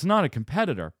yeah, it's not a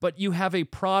competitor, but you have a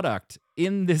product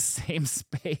in this same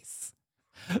space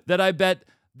that I bet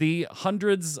the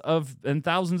hundreds of and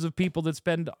thousands of people that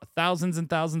spend thousands and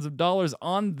thousands of dollars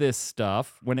on this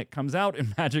stuff when it comes out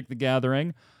in Magic the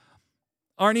Gathering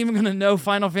aren't even going to know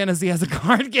Final Fantasy has a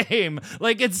card game.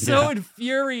 Like, it's so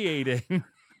infuriating.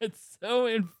 It's so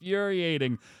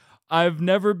infuriating. I've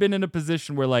never been in a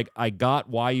position where, like, I got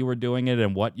why you were doing it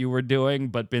and what you were doing,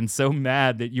 but been so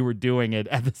mad that you were doing it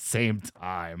at the same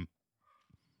time.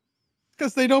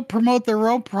 Because they don't promote their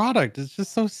own product. It's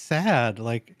just so sad.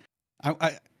 Like,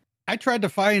 I tried to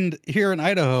find here in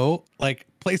Idaho, like,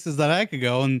 places that I could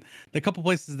go, and the couple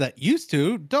places that used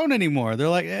to don't anymore. They're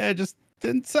like, just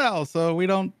didn't sell, so we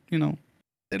don't,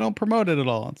 they don't promote it at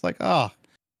all. It's like, I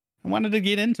wanted to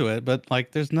get into it, but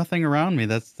like there's nothing around me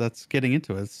that's getting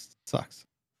into it. It sucks.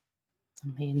 I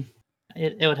mean,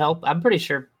 it would help. I'm pretty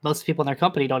sure most people in their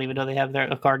company don't even know they have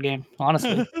a card game,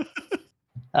 honestly.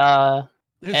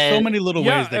 There's so many little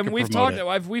ways they can promote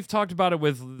it. We've talked about it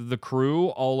with the crew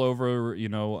all over,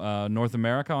 North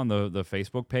America on the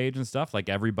Facebook page and stuff. Like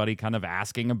everybody kind of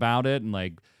asking about it and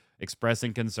like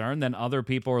expressing concern. Then other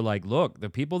people are like, look, the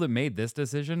people that made this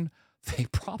decision, they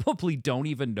probably don't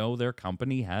even know their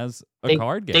company has a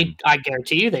card game. I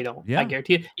guarantee you they don't. Yeah. I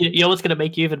guarantee you. You know what's going to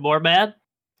make you even more mad?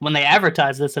 When they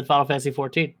advertise this in Final Fantasy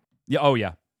XIV. Yeah. Oh,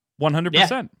 yeah.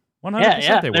 100%.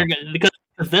 100% they will. Because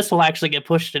this will actually get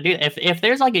pushed to do. If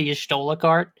there's like a Y'shtola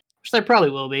card, which there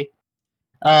probably will be,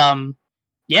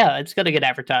 it's going to get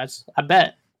advertised. I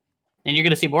bet. And you're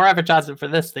going to see more advertisement for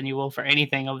this than you will for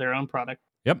anything of their own product.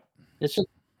 Yep. It's just,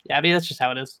 that's just how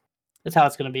it is. That's how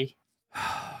it's going to be.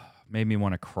 Made me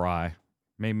want to cry.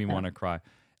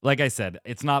 Like I said,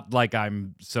 it's not like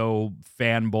I'm so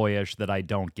fanboyish that I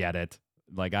don't get it.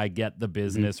 Like, I get the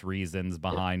business reasons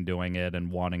behind doing it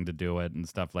and wanting to do it and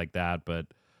stuff like that, but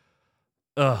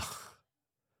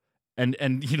And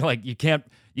like you can't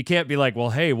be like, well,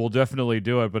 hey, we'll definitely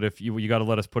do it, but if you got to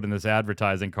let us put in this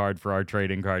advertising card for our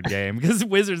trading card game, because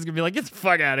Wizards gonna be like, get the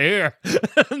fuck out of here.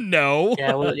 No.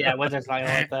 Yeah, Wizards not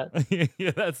gonna like that.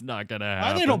 Yeah, that's not gonna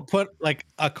happen. Why they don't put like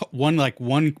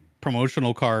one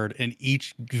promotional card in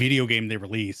each video game they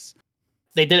release?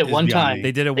 They did it one time.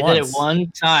 They did it They once. did it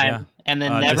one time, and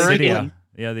then never Dissidia. again.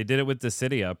 Yeah, they did it with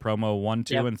Dissidia. Promo 1,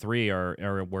 2, and 3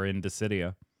 were in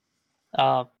Dissidia.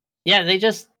 Yeah, they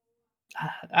just.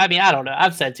 I mean, I don't know.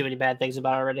 I've said too many bad things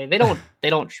about it already. They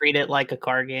don't treat it like a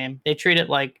card game. They treat it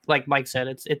like Mike said.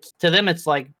 It's to them. It's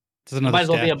like might as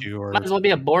well be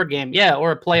a board game. Yeah,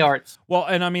 or a play arts. Well,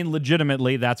 and I mean,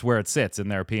 legitimately, that's where it sits in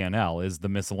their P&L is the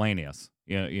miscellaneous.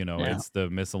 It's the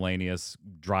miscellaneous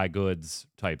dry goods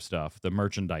type stuff, the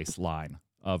merchandise line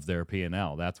of their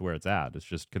P&L. That's where it's at. It's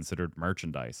just considered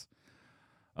merchandise.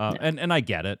 And I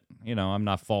get it. I'm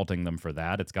not faulting them for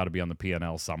that. It's got to be on the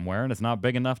P&L somewhere, and it's not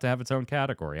big enough to have its own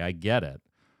category. I get it.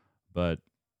 But,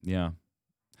 yeah.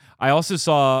 I also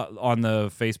saw on the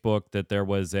Facebook that there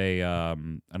was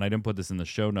and I didn't put this in the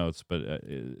show notes, but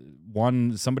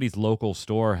somebody's local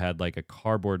store had like a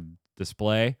cardboard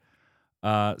display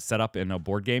set up in a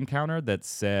board game counter that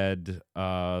said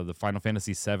the Final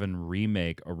Fantasy VII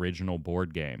Remake original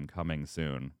board game coming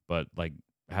soon, but like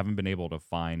haven't been able to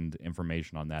find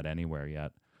information on that anywhere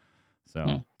yet.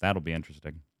 So that'll be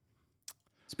interesting.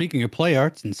 Speaking of play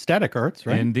arts and static arts,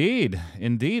 right? Indeed.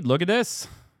 Look at this.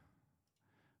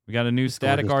 We got a new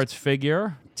static arts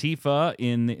figure, Tifa,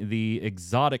 in the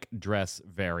exotic dress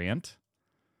variant.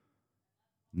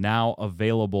 Now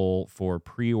available for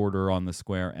pre-order on the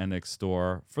Square Enix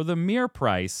store for the mere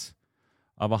price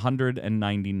of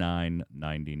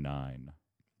 $199.99.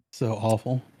 So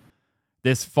awful.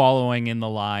 This following in the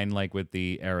line, like with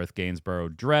the Aerith Gainsborough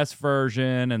dress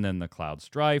version, and then the Cloud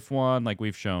Strife one. Like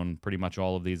we've shown pretty much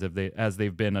all of these as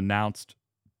they've been announced.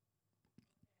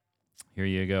 Here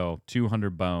you go,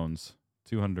 200 bones.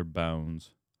 200 bones.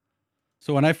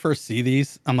 So when I first see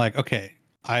these, I'm like, okay,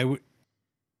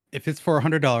 if it's for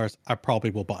 $100, I probably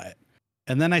will buy it.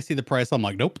 And then I see the price, I'm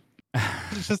like, nope.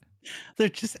 They're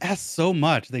just asked so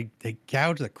much. They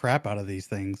gouge the crap out of these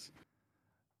things.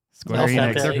 Square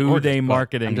Enix, who are they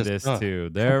marketing this to?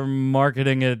 They're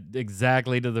marketing it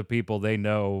exactly to the people they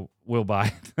know will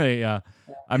buy it.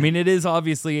 I mean, it is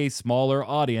obviously a smaller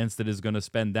audience that is going to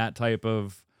spend that type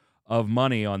of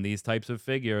money on these types of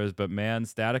figures. But man,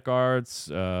 static arts,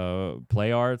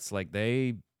 play arts, like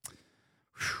they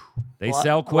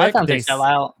sell quick. They sell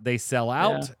out. They sell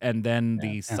out, and then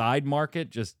the side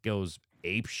market just goes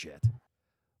ape shit.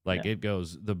 Like it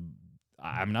goes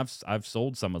I mean, I've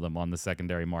sold some of them on the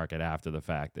secondary market after the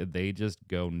fact. They just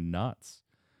go nuts,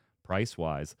 price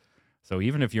wise. So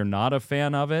even if you're not a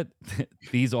fan of it,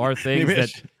 these are things that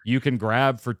you can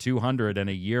grab for $200, and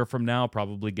a year from now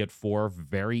probably get $400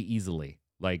 very easily.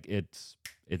 Like it's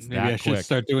maybe that I quick. should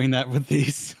start doing that with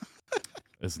these.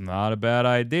 It's not a bad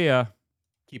idea.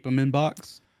 Keep them in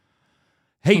box.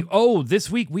 Hey, this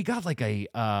week we got like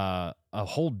a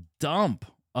whole dump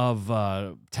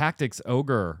of Tactics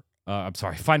Ogre. I'm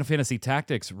sorry, Final Fantasy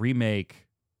Tactics remake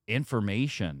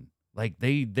information. Like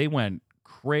they went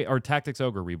crazy, or Tactics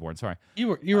Ogre Reborn. Sorry, you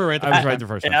were right. I was right the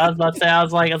first time. I was about to say, I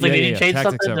was like, did you change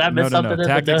Tactics something? Did I miss something? No.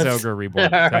 Tactics Ogre Reborn.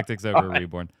 Tactics Ogre Right.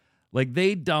 Reborn. Like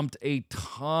they dumped a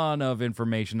ton of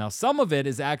information. Now, some of it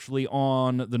is actually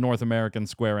on the North American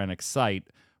Square Enix site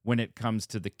when it comes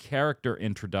to the character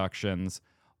introductions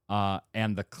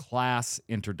and the class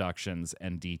introductions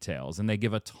and details. And they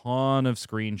give a ton of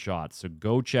screenshots. So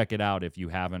go check it out if you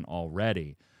haven't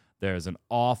already. There's an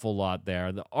awful lot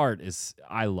there. The art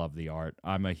I love the art.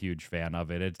 I'm a huge fan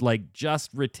of it. It like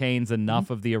just retains enough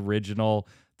of the original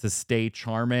to stay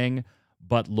charming,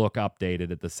 but look updated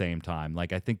at the same time.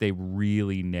 Like I think they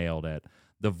really nailed it.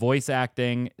 The voice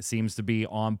acting seems to be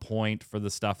on point for the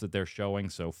stuff that they're showing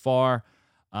so far.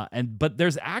 But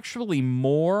there's actually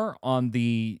more on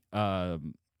the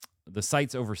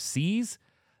sites overseas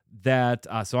that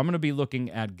so I'm going to be looking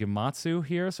at Gematsu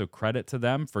here, so credit to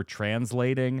them for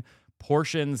translating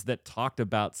portions that talked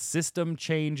about system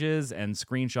changes and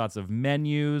screenshots of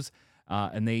menus,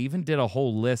 and they even did a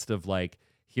whole list of like,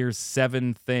 here's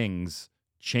 7 things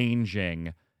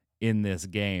changing in this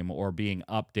game or being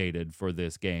updated for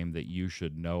this game that you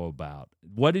should know about.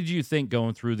 What did you think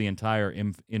going through the entire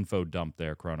info dump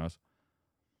there, Kronos?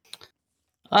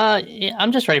 Yeah,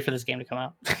 I'm just ready for this game to come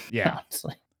out. Yeah.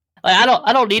 Honestly. Like,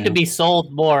 I don't need to be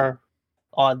sold more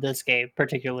on this game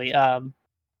particularly.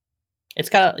 It's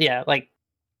kind of like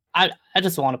I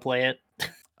just want to play it.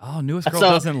 Oh, Newest Girl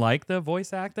doesn't like the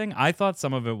voice acting? I thought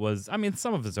some of it was, I mean,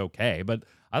 some of it's okay, but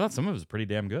I thought some of it was pretty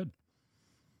damn good.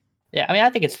 Yeah, I mean, I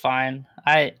think it's fine.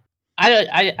 I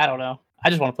don't know. I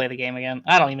just want to play the game again.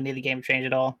 I don't even need the game to change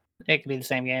at all. It could be the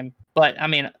same game. But I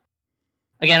mean,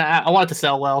 again, I want it to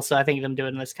sell well, so I think them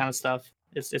doing this kind of stuff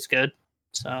it's good.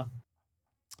 So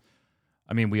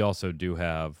I mean, we also do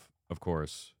have, of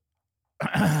course,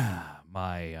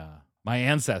 my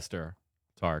ancestor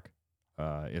Tark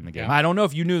in the game. Yeah. I don't know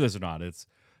if you knew this or not. It's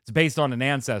based on an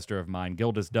ancestor of mine,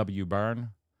 Gildas W. Byrne.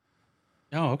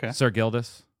 Oh, okay. Sir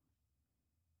Gildas.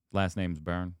 Last name's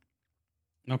Byrne.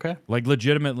 Okay. Like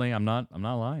legitimately, I'm not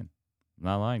lying. I'm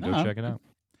not lying. Go Uh-huh. check it out.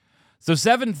 So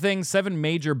 7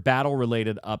 major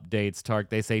battle-related updates, Tark.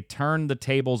 They say turn the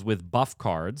tables with buff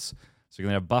cards. So you're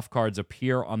going to have buff cards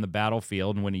appear on the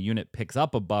battlefield, and when a unit picks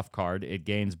up a buff card, it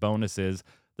gains bonuses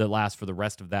that last for the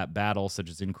rest of that battle, such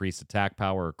as increased attack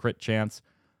power or crit chance.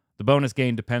 The bonus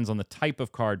gain depends on the type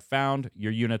of card found.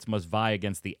 Your units must vie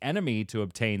against the enemy to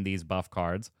obtain these buff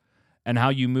cards. And how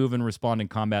you move and respond in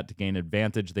combat to gain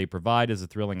advantage they provide is a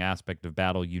thrilling aspect of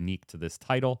battle unique to this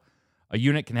title. A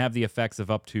unit can have the effects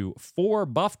of up to 4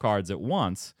 buff cards at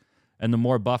once, and the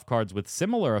more buff cards with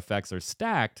similar effects are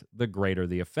stacked, the greater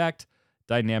the effect,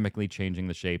 dynamically changing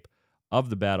the shape of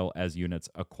the battle as units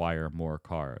acquire more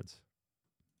cards.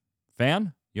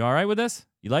 Fan, you all right with this?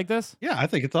 You like this? Yeah, I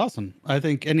think it's awesome. I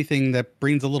think anything that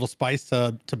brings a little spice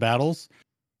to battles,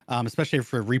 especially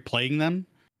for replaying them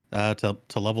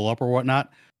to level up or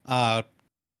whatnot.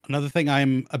 Another thing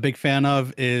I'm a big fan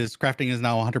of is crafting is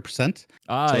now 100%.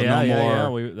 Ah, So yeah, no yeah.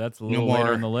 more- That's a no little later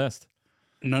more- in the list.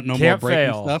 No more Can't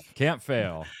breaking fail. stuff. Can't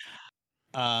fail.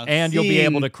 And you'll be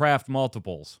able to craft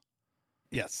multiples.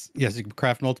 Yes, you can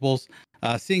craft multiples.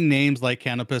 Seeing names like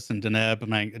Canopus and Deneb,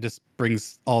 man, it just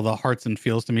brings all the hearts and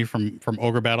feels to me from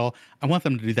Ogre Battle. I want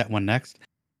them to do that one next.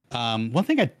 One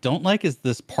thing I don't like is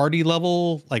this party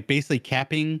level, like basically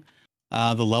capping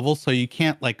the level, so you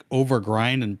can't like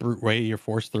overgrind and brute way your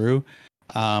force through.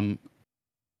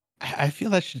 I feel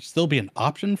that should still be an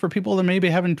option for people that may be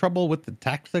having trouble with the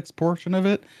tactics portion of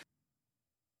it.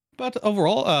 But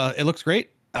overall, it looks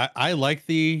great. I like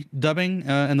the dubbing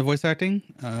and the voice acting.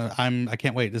 I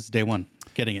can't wait. This is day one.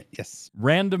 Getting it. Yes.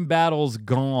 Random battles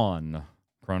gone.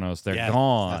 Kronos, they're Yes,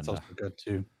 gone. That's also good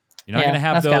too. You're not Yeah, going to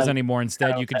have that's those kinda- anymore. Instead,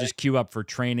 kinda you can okay. just queue up for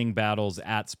training battles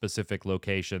at specific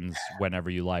locations whenever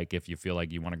you like, if you feel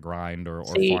like you want to grind or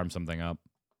See- farm something up.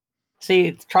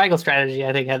 See, Triangle Strategy,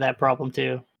 I think, had that problem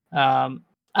too.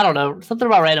 I don't know, something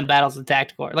about random battles and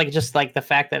tactical, like just like the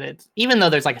fact that it's, even though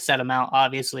there's like a set amount,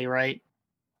 obviously, right?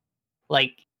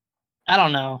 Like, I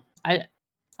don't know. I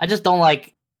just don't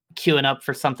like queuing up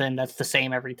for something that's the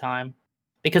same every time,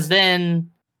 because then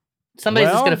somebody's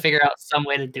just Well- gonna figure out some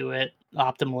way to do it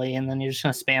optimally, and then you're just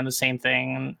gonna spam the same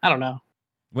thing. And I don't know.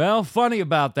 Well, funny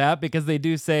about that, because they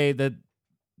do say that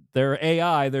their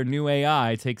new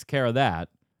AI, takes care of that.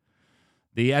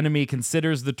 The enemy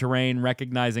considers the terrain,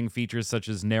 recognizing features such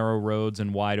as narrow roads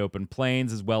and wide open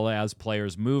plains, as well as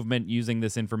players' movement, using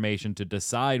this information to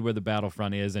decide where the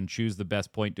battlefront is and choose the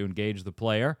best point to engage the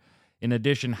player. In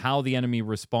addition, how the enemy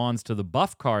responds to the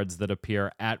buff cards that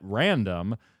appear at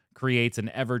random creates an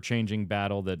ever-changing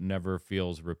battle that never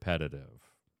feels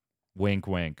repetitive. Wink,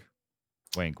 wink.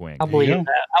 Wink, wink. I'll There you believe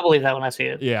go. that. I'll believe that when I see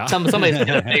it. Yeah. Somebody's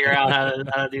gonna figure out how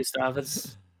to do stuff.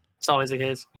 It's always the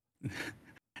case.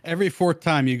 Every fourth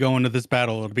time you go into this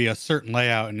battle, it'll be a certain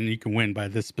layout, and then you can win by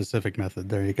this specific method.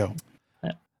 There you go.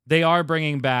 They are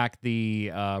bringing back the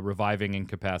reviving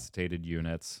incapacitated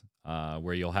units,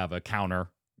 where you'll have a counter,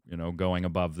 going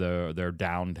above they're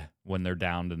downed. When they're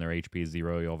downed and their HP is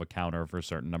 0, you'll have a counter for a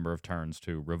certain number of turns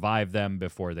to revive them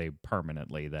before they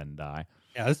permanently then die.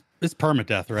 Yeah, it's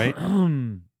permadeath, right?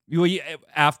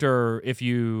 After, if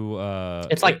you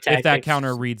It's like if that Tactics.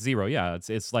 counter reads 0, yeah,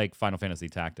 it's like Final Fantasy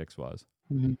Tactics was.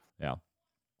 Mhm. Yeah.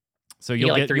 So You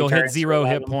get, like, 3 you'll hit turns to 0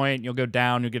 revive hit them. point, you'll go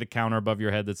down, you'll get a counter above your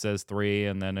head that says 3,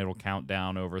 and then it'll count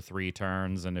down over 3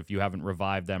 turns. And if you haven't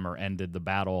revived them or ended the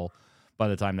battle by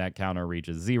the time that counter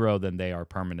reaches 0, then they are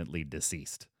permanently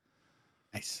deceased.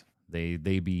 Nice. They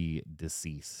be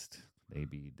deceased. They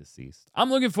be deceased. I'm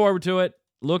looking forward to it.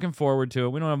 We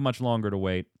don't have much longer to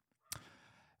wait.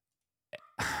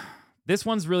 This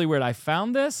one's really weird. I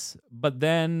found this, but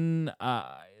then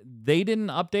they didn't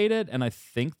update it, and I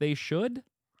think they should.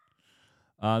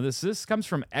 This comes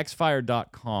from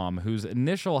xfire.com, whose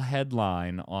initial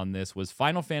headline on this was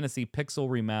Final Fantasy Pixel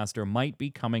Remaster might be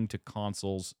coming to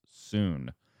consoles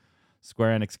soon.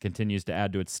 Square Enix continues to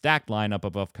add to its stacked lineup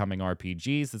of upcoming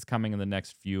RPGs that's coming in the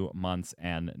next few months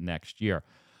and next year.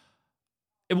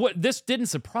 This didn't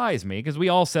surprise me, because we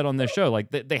all said on this show,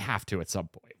 like, they have to at some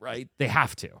point, right? They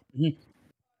have to. Mhm.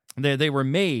 They were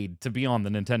made to be on the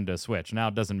Nintendo Switch. Now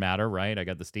it doesn't matter, right? I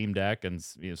got the Steam Deck, and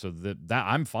so that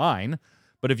I'm fine.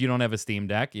 But if you don't have a Steam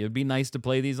Deck, it'd be nice to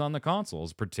play these on the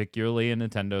consoles, particularly a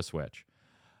Nintendo Switch.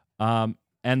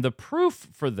 And the proof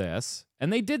for this,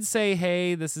 and they did say,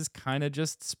 hey, this is kind of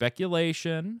just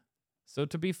speculation. So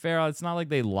to be fair, it's not like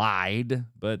they lied,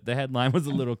 but the headline was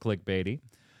a little clickbaity.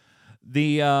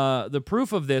 The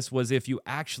proof of this was if you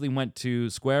actually went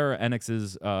to Square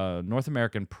Enix's North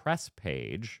American press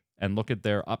page and look at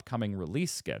their upcoming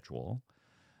release schedule,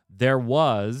 there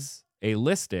was a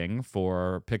listing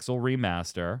for Pixel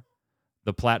Remaster.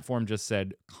 The platform just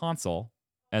said console,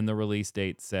 and the release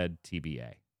date said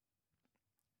TBA.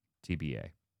 TBA.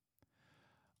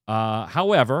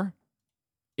 However,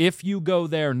 if you go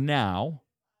there now,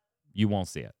 you won't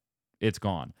see it. It's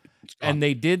gone. And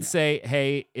they did say,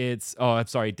 hey, it's... Oh, I'm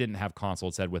sorry, it didn't have console.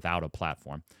 It said without a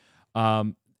platform.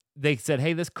 They said,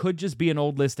 hey, this could just be an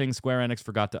old listing Square Enix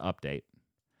forgot to update.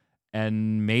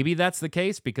 And maybe that's the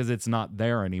case because it's not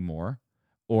there anymore.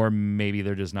 Or maybe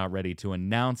they're just not ready to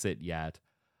announce it yet.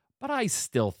 But I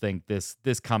still think this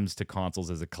comes to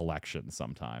consoles as a collection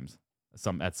sometimes.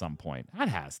 At some point. It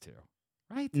has to,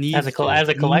 right? As a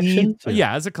collection?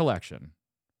 Yeah, as a collection.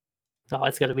 Oh,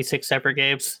 it's going to be 6 separate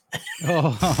games.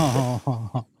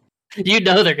 Oh. You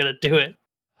know they're going to do it.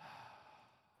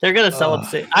 They're going to sell them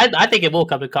 6. I think it will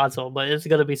come to console, but it's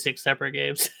going to be 6 separate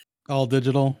games. All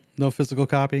digital, no physical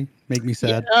copy. Make me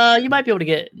sad. Yeah, you might be able to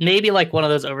get maybe like one of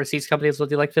those overseas companies will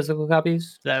do like physical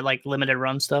copies that like limited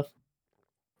run stuff.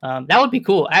 That would be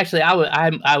cool. Actually,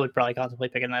 I would probably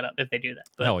contemplate picking that up if they do that.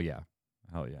 But, Hell yeah.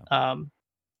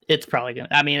 it's probably gonna.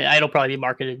 I mean, it'll probably be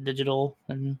marketed digital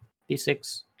and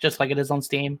D6 just like it is on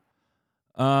Steam.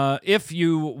 If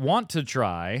you want to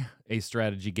try a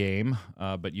strategy game,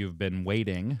 but you've been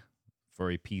waiting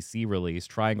for a PC release,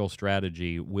 Triangle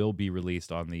Strategy will be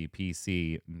released on the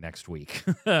PC next week.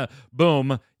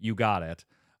 Boom, you got it.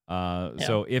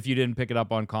 So if you didn't pick it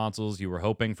up on consoles, you were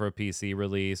hoping for a PC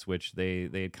release, which they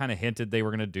had kind of hinted they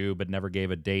were going to do, but never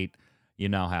gave a date. You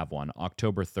now have one,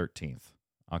 October 13th.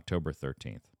 October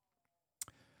 13th.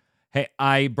 Hey,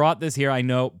 I brought this here. I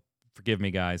know, forgive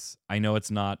me, guys. I know it's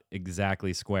not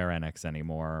exactly Square Enix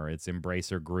anymore. It's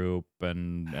Embracer Group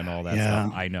and all that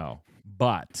stuff. I know.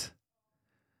 But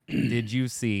did you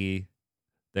see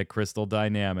that Crystal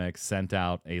Dynamics sent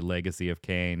out a Legacy of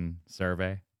Kain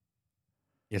survey?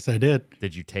 Yes, I did.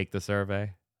 Did you take the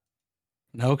survey?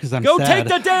 No, because I'm Go sad. take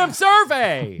the damn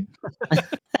survey!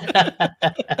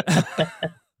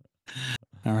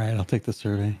 All right, I'll take the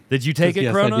survey. Did you take it,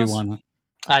 yes, Kronos? I do want it.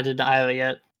 I did not have it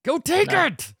yet. Go take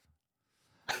it!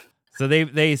 So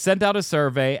they sent out a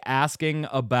survey asking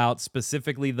about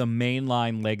specifically the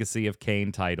mainline Legacy of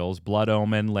Kain titles. Blood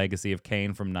Omen, Legacy of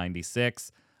Kain from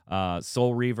 96.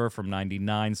 Soul Reaver from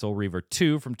 99. Soul Reaver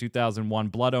 2 from 2001.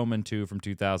 Blood Omen 2 from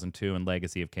 2002. And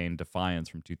Legacy of Kain Defiance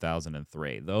from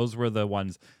 2003. Those were the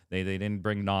ones. They didn't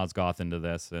bring Nosgoth into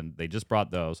this, and they just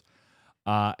brought those.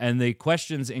 And the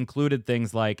questions included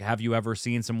things like, have you ever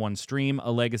seen someone stream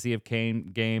a Legacy of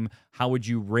Kain game? How would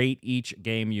you rate each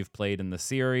game you've played in the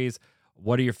series?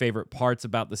 What are your favorite parts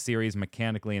about the series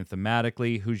mechanically and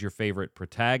thematically? Who's your favorite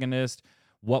protagonist?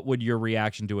 What would your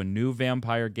reaction to a new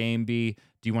vampire game be?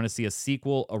 Do you want to see a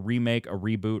sequel, a remake, a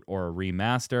reboot, or a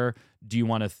remaster? Do you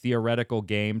want a theoretical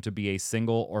game to be a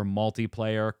single or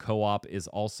multiplayer? Co-op is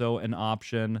also an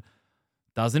option.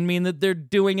 Doesn't mean that they're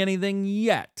doing anything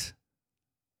yet.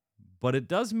 But it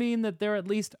does mean that they're at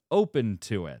least open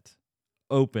to it.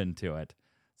 Open to it.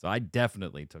 So I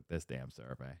definitely took this damn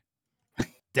survey.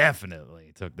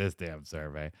 Definitely took this damn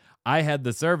survey. I had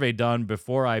the survey done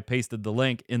before I pasted the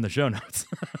link in the show notes.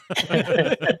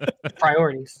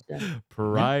 Priorities. Yeah.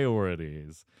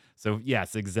 Priorities. So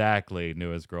yes, exactly,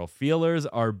 newest girl. Feelers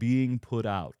are being put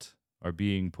out.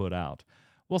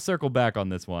 We'll circle back on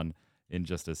this one in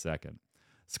just a second.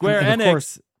 Square And of Enix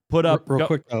course, put up... real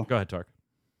quick though. Go ahead, Tark.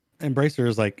 Embracer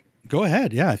is like, go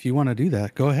ahead. Yeah, if you want to do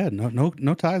that, go ahead.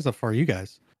 No ties up for you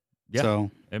guys. Yeah.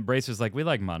 So Embracer's like, we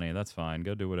like money. That's fine.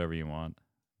 Go do whatever you want.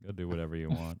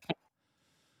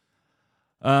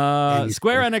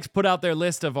 Square Enix put out their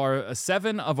list of our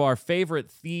 7 of our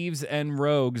favorite thieves and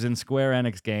rogues in Square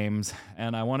Enix games,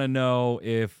 and I want to know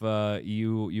if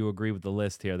you agree with the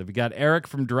list here. We got Eric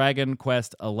from Dragon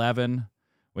Quest XI.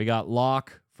 We got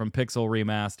Locke from Pixel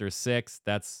Remaster 6.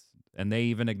 And they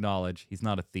even acknowledge he's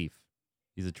not a thief.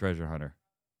 He's a treasure hunter.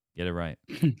 Get it right.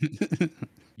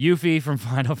 Yuffie from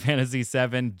Final Fantasy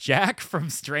VII. Jack from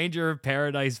Stranger of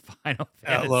Paradise Final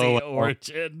Fantasy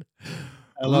Origin.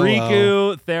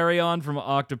 Riku, Therion from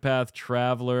Octopath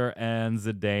Traveler, and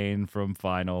Zidane from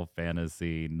Final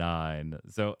Fantasy IX.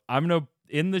 So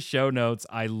in the show notes,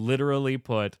 I literally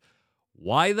put,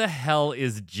 "Why the hell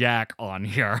is Jack on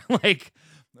here?" Like,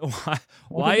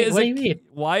 why is what do you mean?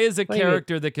 why is a What do you mean?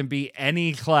 character that can be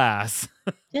any class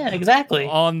Yeah, exactly.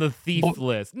 on the thief Bart-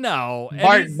 list? No,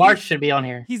 and Bart should be on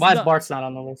here. he's Why is not- Bart's not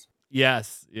on the list?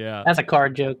 Yes, yeah. That's a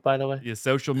card joke, by the way. Yeah,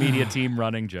 social media team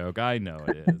running joke. I know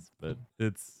it is, but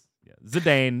it's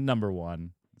Zidane #1.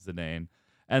 Zidane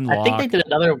and Locke. I think they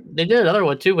did another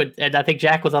one too, and I think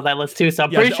Jack was on that list too. So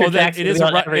I'm pretty sure Jack's it is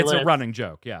on every it's list. a running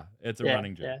joke. Yeah, it's a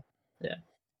running joke. Yeah.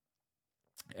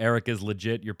 Eric is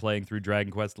legit. You're playing through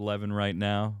Dragon Quest 11 right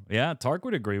now. Yeah, Tark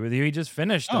would agree with you. He just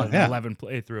finished an 11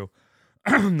 playthrough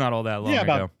not all that long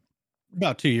ago.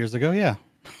 About 2 years ago, yeah.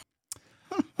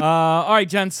 All right,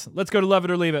 gents, let's go to Love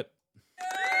It or Leave It.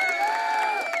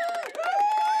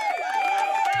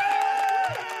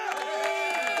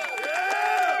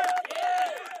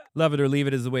 Love It or Leave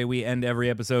It is the way we end every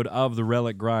episode of the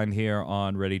Relic Grind here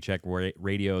on Ready Check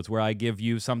Radio. It's where I give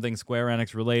you something Square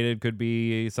Enix related. Could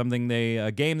be something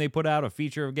a game they put out, a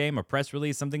feature of a game, a press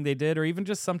release, something they did, or even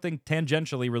just something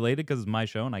tangentially related because it's my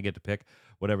show and I get to pick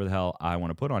whatever the hell I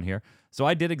want to put on here. So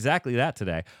I did exactly that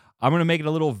today. I'm going to make it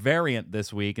a little variant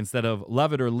this week. Instead of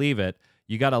Love It or Leave It,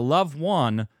 you got to love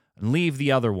one and leave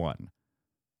the other one.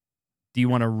 Do you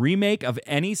want a remake of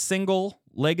any single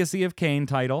Legacy of Kain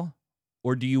title?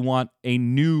 Or do you want a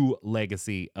new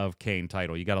Legacy of Kain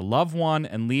title? You got to love one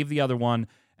and leave the other one.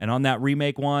 And on that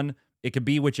remake one, it could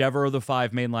be whichever of the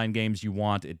 5 mainline games you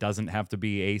want. It doesn't have to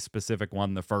be a specific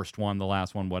one, the first one, the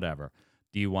last one, whatever.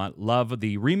 Do you want love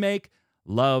the remake,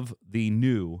 love the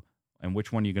new, and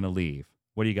which one are you going to leave?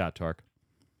 What do you got, Tark?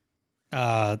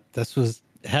 This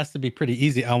has to be pretty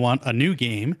easy. I want a new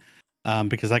game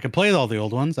because I can play all the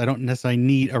old ones. I don't necessarily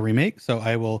need a remake, so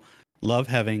I will love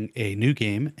having a new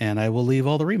game, and I will leave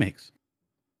all the remakes.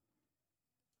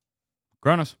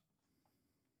 Kronos.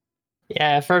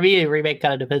 Yeah, for me, a remake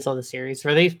kind of depends on the series.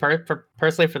 For these,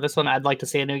 personally, for this one, I'd like to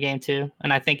see a new game too,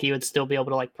 and I think you would still be able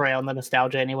to like prey on the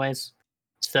nostalgia, anyways.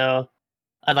 So,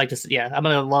 I'd like to see. Yeah, I'm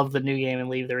gonna love the new game and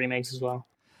leave the remakes as well.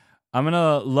 I'm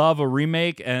gonna love a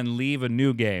remake and leave a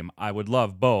new game. I would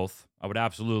love both. I would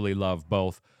absolutely love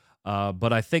both.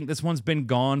 But I think this one's been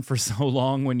gone for so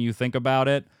long when you think about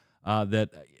it. That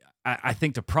I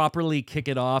think to properly kick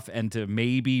it off and to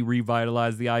maybe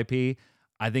revitalize the IP,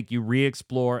 I think you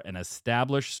re-explore an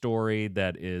established story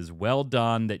that is well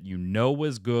done, that you know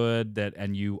was good,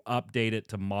 and you update it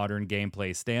to modern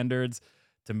gameplay standards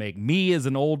to make me as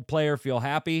an old player feel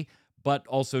happy, but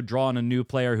also draw on a new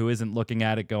player who isn't looking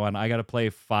at it going, I got to play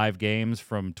 5 games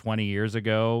from 20 years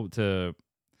ago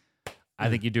I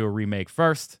think you do a remake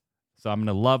first. So I'm going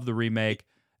to love the remake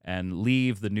and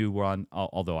leave the new one,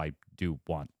 although I do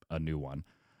want a new one.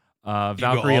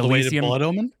 Valkyrie all the Elysium. way to Blood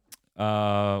Omen?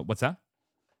 What's that?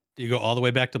 Do you go all the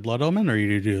way back to Blood Omen, or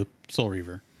you do Soul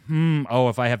Reaver? Oh,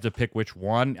 if I have to pick which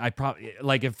one, I probably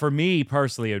if for me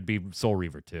personally, it would be Soul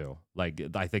Reaver 2. Like,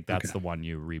 I think that's the one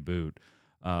you reboot.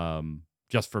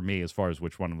 Just for me, as far as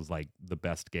which one was like the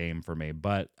best game for me.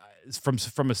 But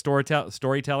from a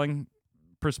storytelling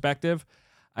perspective,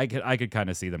 I could kind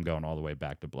of see them going all the way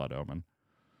back to Blood Omen.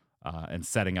 And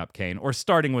setting up Kain, or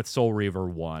starting with Soul Reaver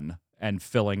 1 and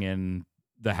filling in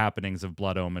the happenings of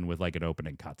Blood Omen with like an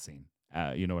opening cutscene.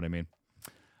 You know what I mean?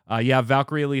 Yeah,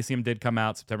 Valkyrie Elysium did come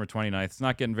out September 29th. It's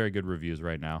not getting very good reviews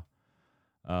right now.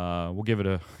 We'll give it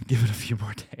a few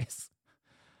more days.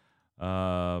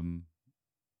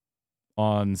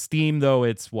 On Steam though,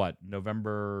 it's what,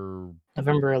 November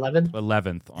 11th?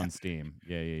 11th on Steam.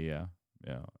 Yeah.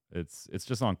 It's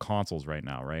just on consoles right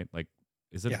now, right? Like,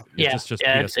 is it? Yeah. It's just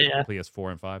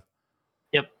PS4 and 5.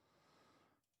 Yep.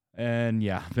 And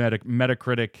yeah,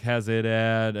 Metacritic has it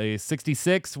at a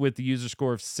 66 with the user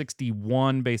score of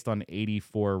 61 based on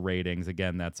 84 ratings.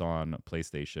 Again, that's on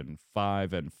PlayStation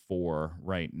 5 and 4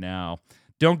 right now.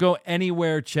 Don't go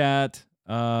anywhere, chat.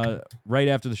 Right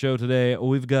after the show today,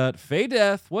 we've got Faye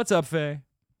Death. What's up, Faye?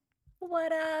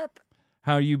 What up?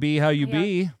 How you be?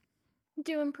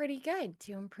 Doing pretty good.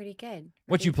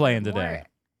 What you playing today?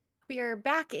 We are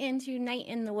back into Night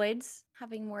in the Woods,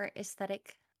 having more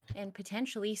aesthetic and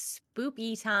potentially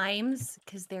spoopy times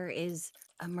because there is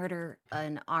a murder,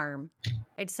 an arm.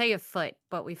 I'd say a foot,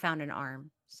 but we found an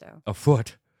arm. So a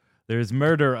foot. There's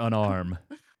murder, an arm.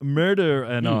 Murder,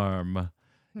 an arm.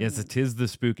 Yes, it is the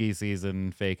spooky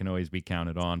season. Faye can always be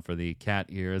counted on for the cat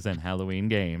ears and Halloween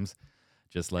games,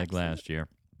 just like last year.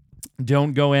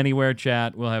 Don't go anywhere,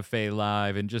 chat. We'll have Faye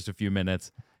live in just a few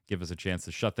minutes. Give us a chance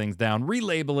to shut things down,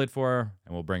 relabel it for her,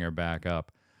 and we'll bring her back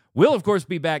up. We'll, of course,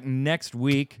 be back next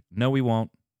week. No, we won't.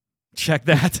 Check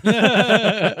that.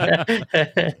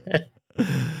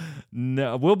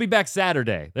 No, we'll be back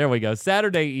Saturday. There we go.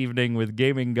 Saturday evening with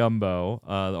Gaming Gumbo,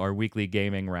 our weekly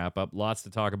gaming wrap-up. Lots to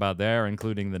talk about there,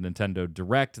 including the Nintendo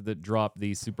Direct that dropped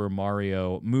the Super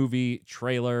Mario movie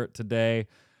trailer today.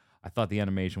 I thought the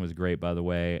animation was great, by the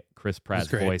way. Chris Pratt's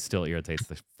voice still irritates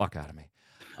the fuck out of me.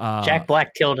 Jack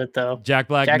Black killed it, though. Jack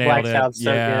Black nailed it. Sounds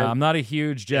so yeah, good. I'm not a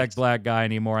huge Jack Black guy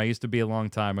anymore. I used to be a long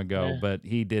time ago, but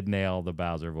he did nail the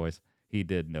Bowser voice. He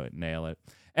did nail it.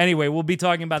 Anyway, we'll be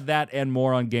talking about that and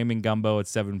more on Gaming Gumbo at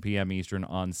 7 p.m. Eastern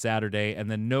on Saturday,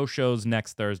 and then no shows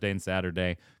next Thursday and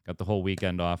Saturday. Got the whole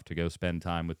weekend off to go spend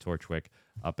time with Torchwick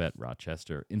up at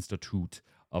Rochester Institute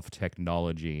of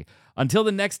Technology. Until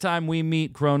the next time we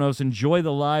meet, Kronos, enjoy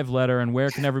the live letter, and where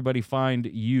can everybody find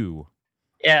you?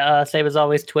 Yeah, same as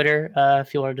always, Twitter.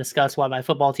 If you want to discuss why my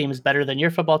football team is better than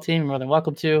your football team, you're more than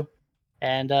welcome to.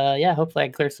 And hopefully I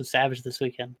can clear some Savage this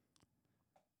weekend.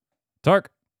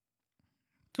 Tark.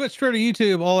 Twitch, Twitter,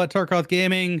 YouTube, all at Tarkoth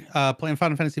Gaming, playing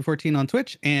Final Fantasy 14 on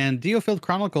Twitch, and Diofield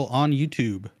Chronicle on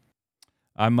YouTube.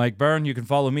 I'm Mike Byrne. You can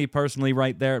follow me personally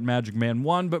right there at Magic Man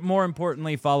 1, but more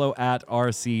importantly, follow at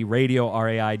RC Radio,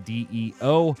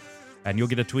 RAIDEO, and you'll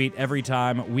get a tweet every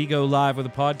time we go live with a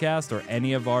podcast or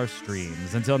any of our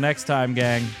streams. Until next time,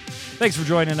 gang, thanks for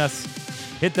joining us.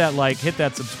 Hit that like, hit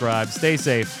that subscribe, stay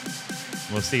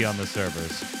safe. We'll see you on the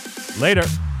servers. Later.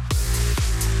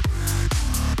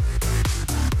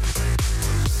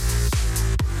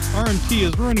 RMT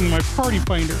is ruining my party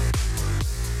finder.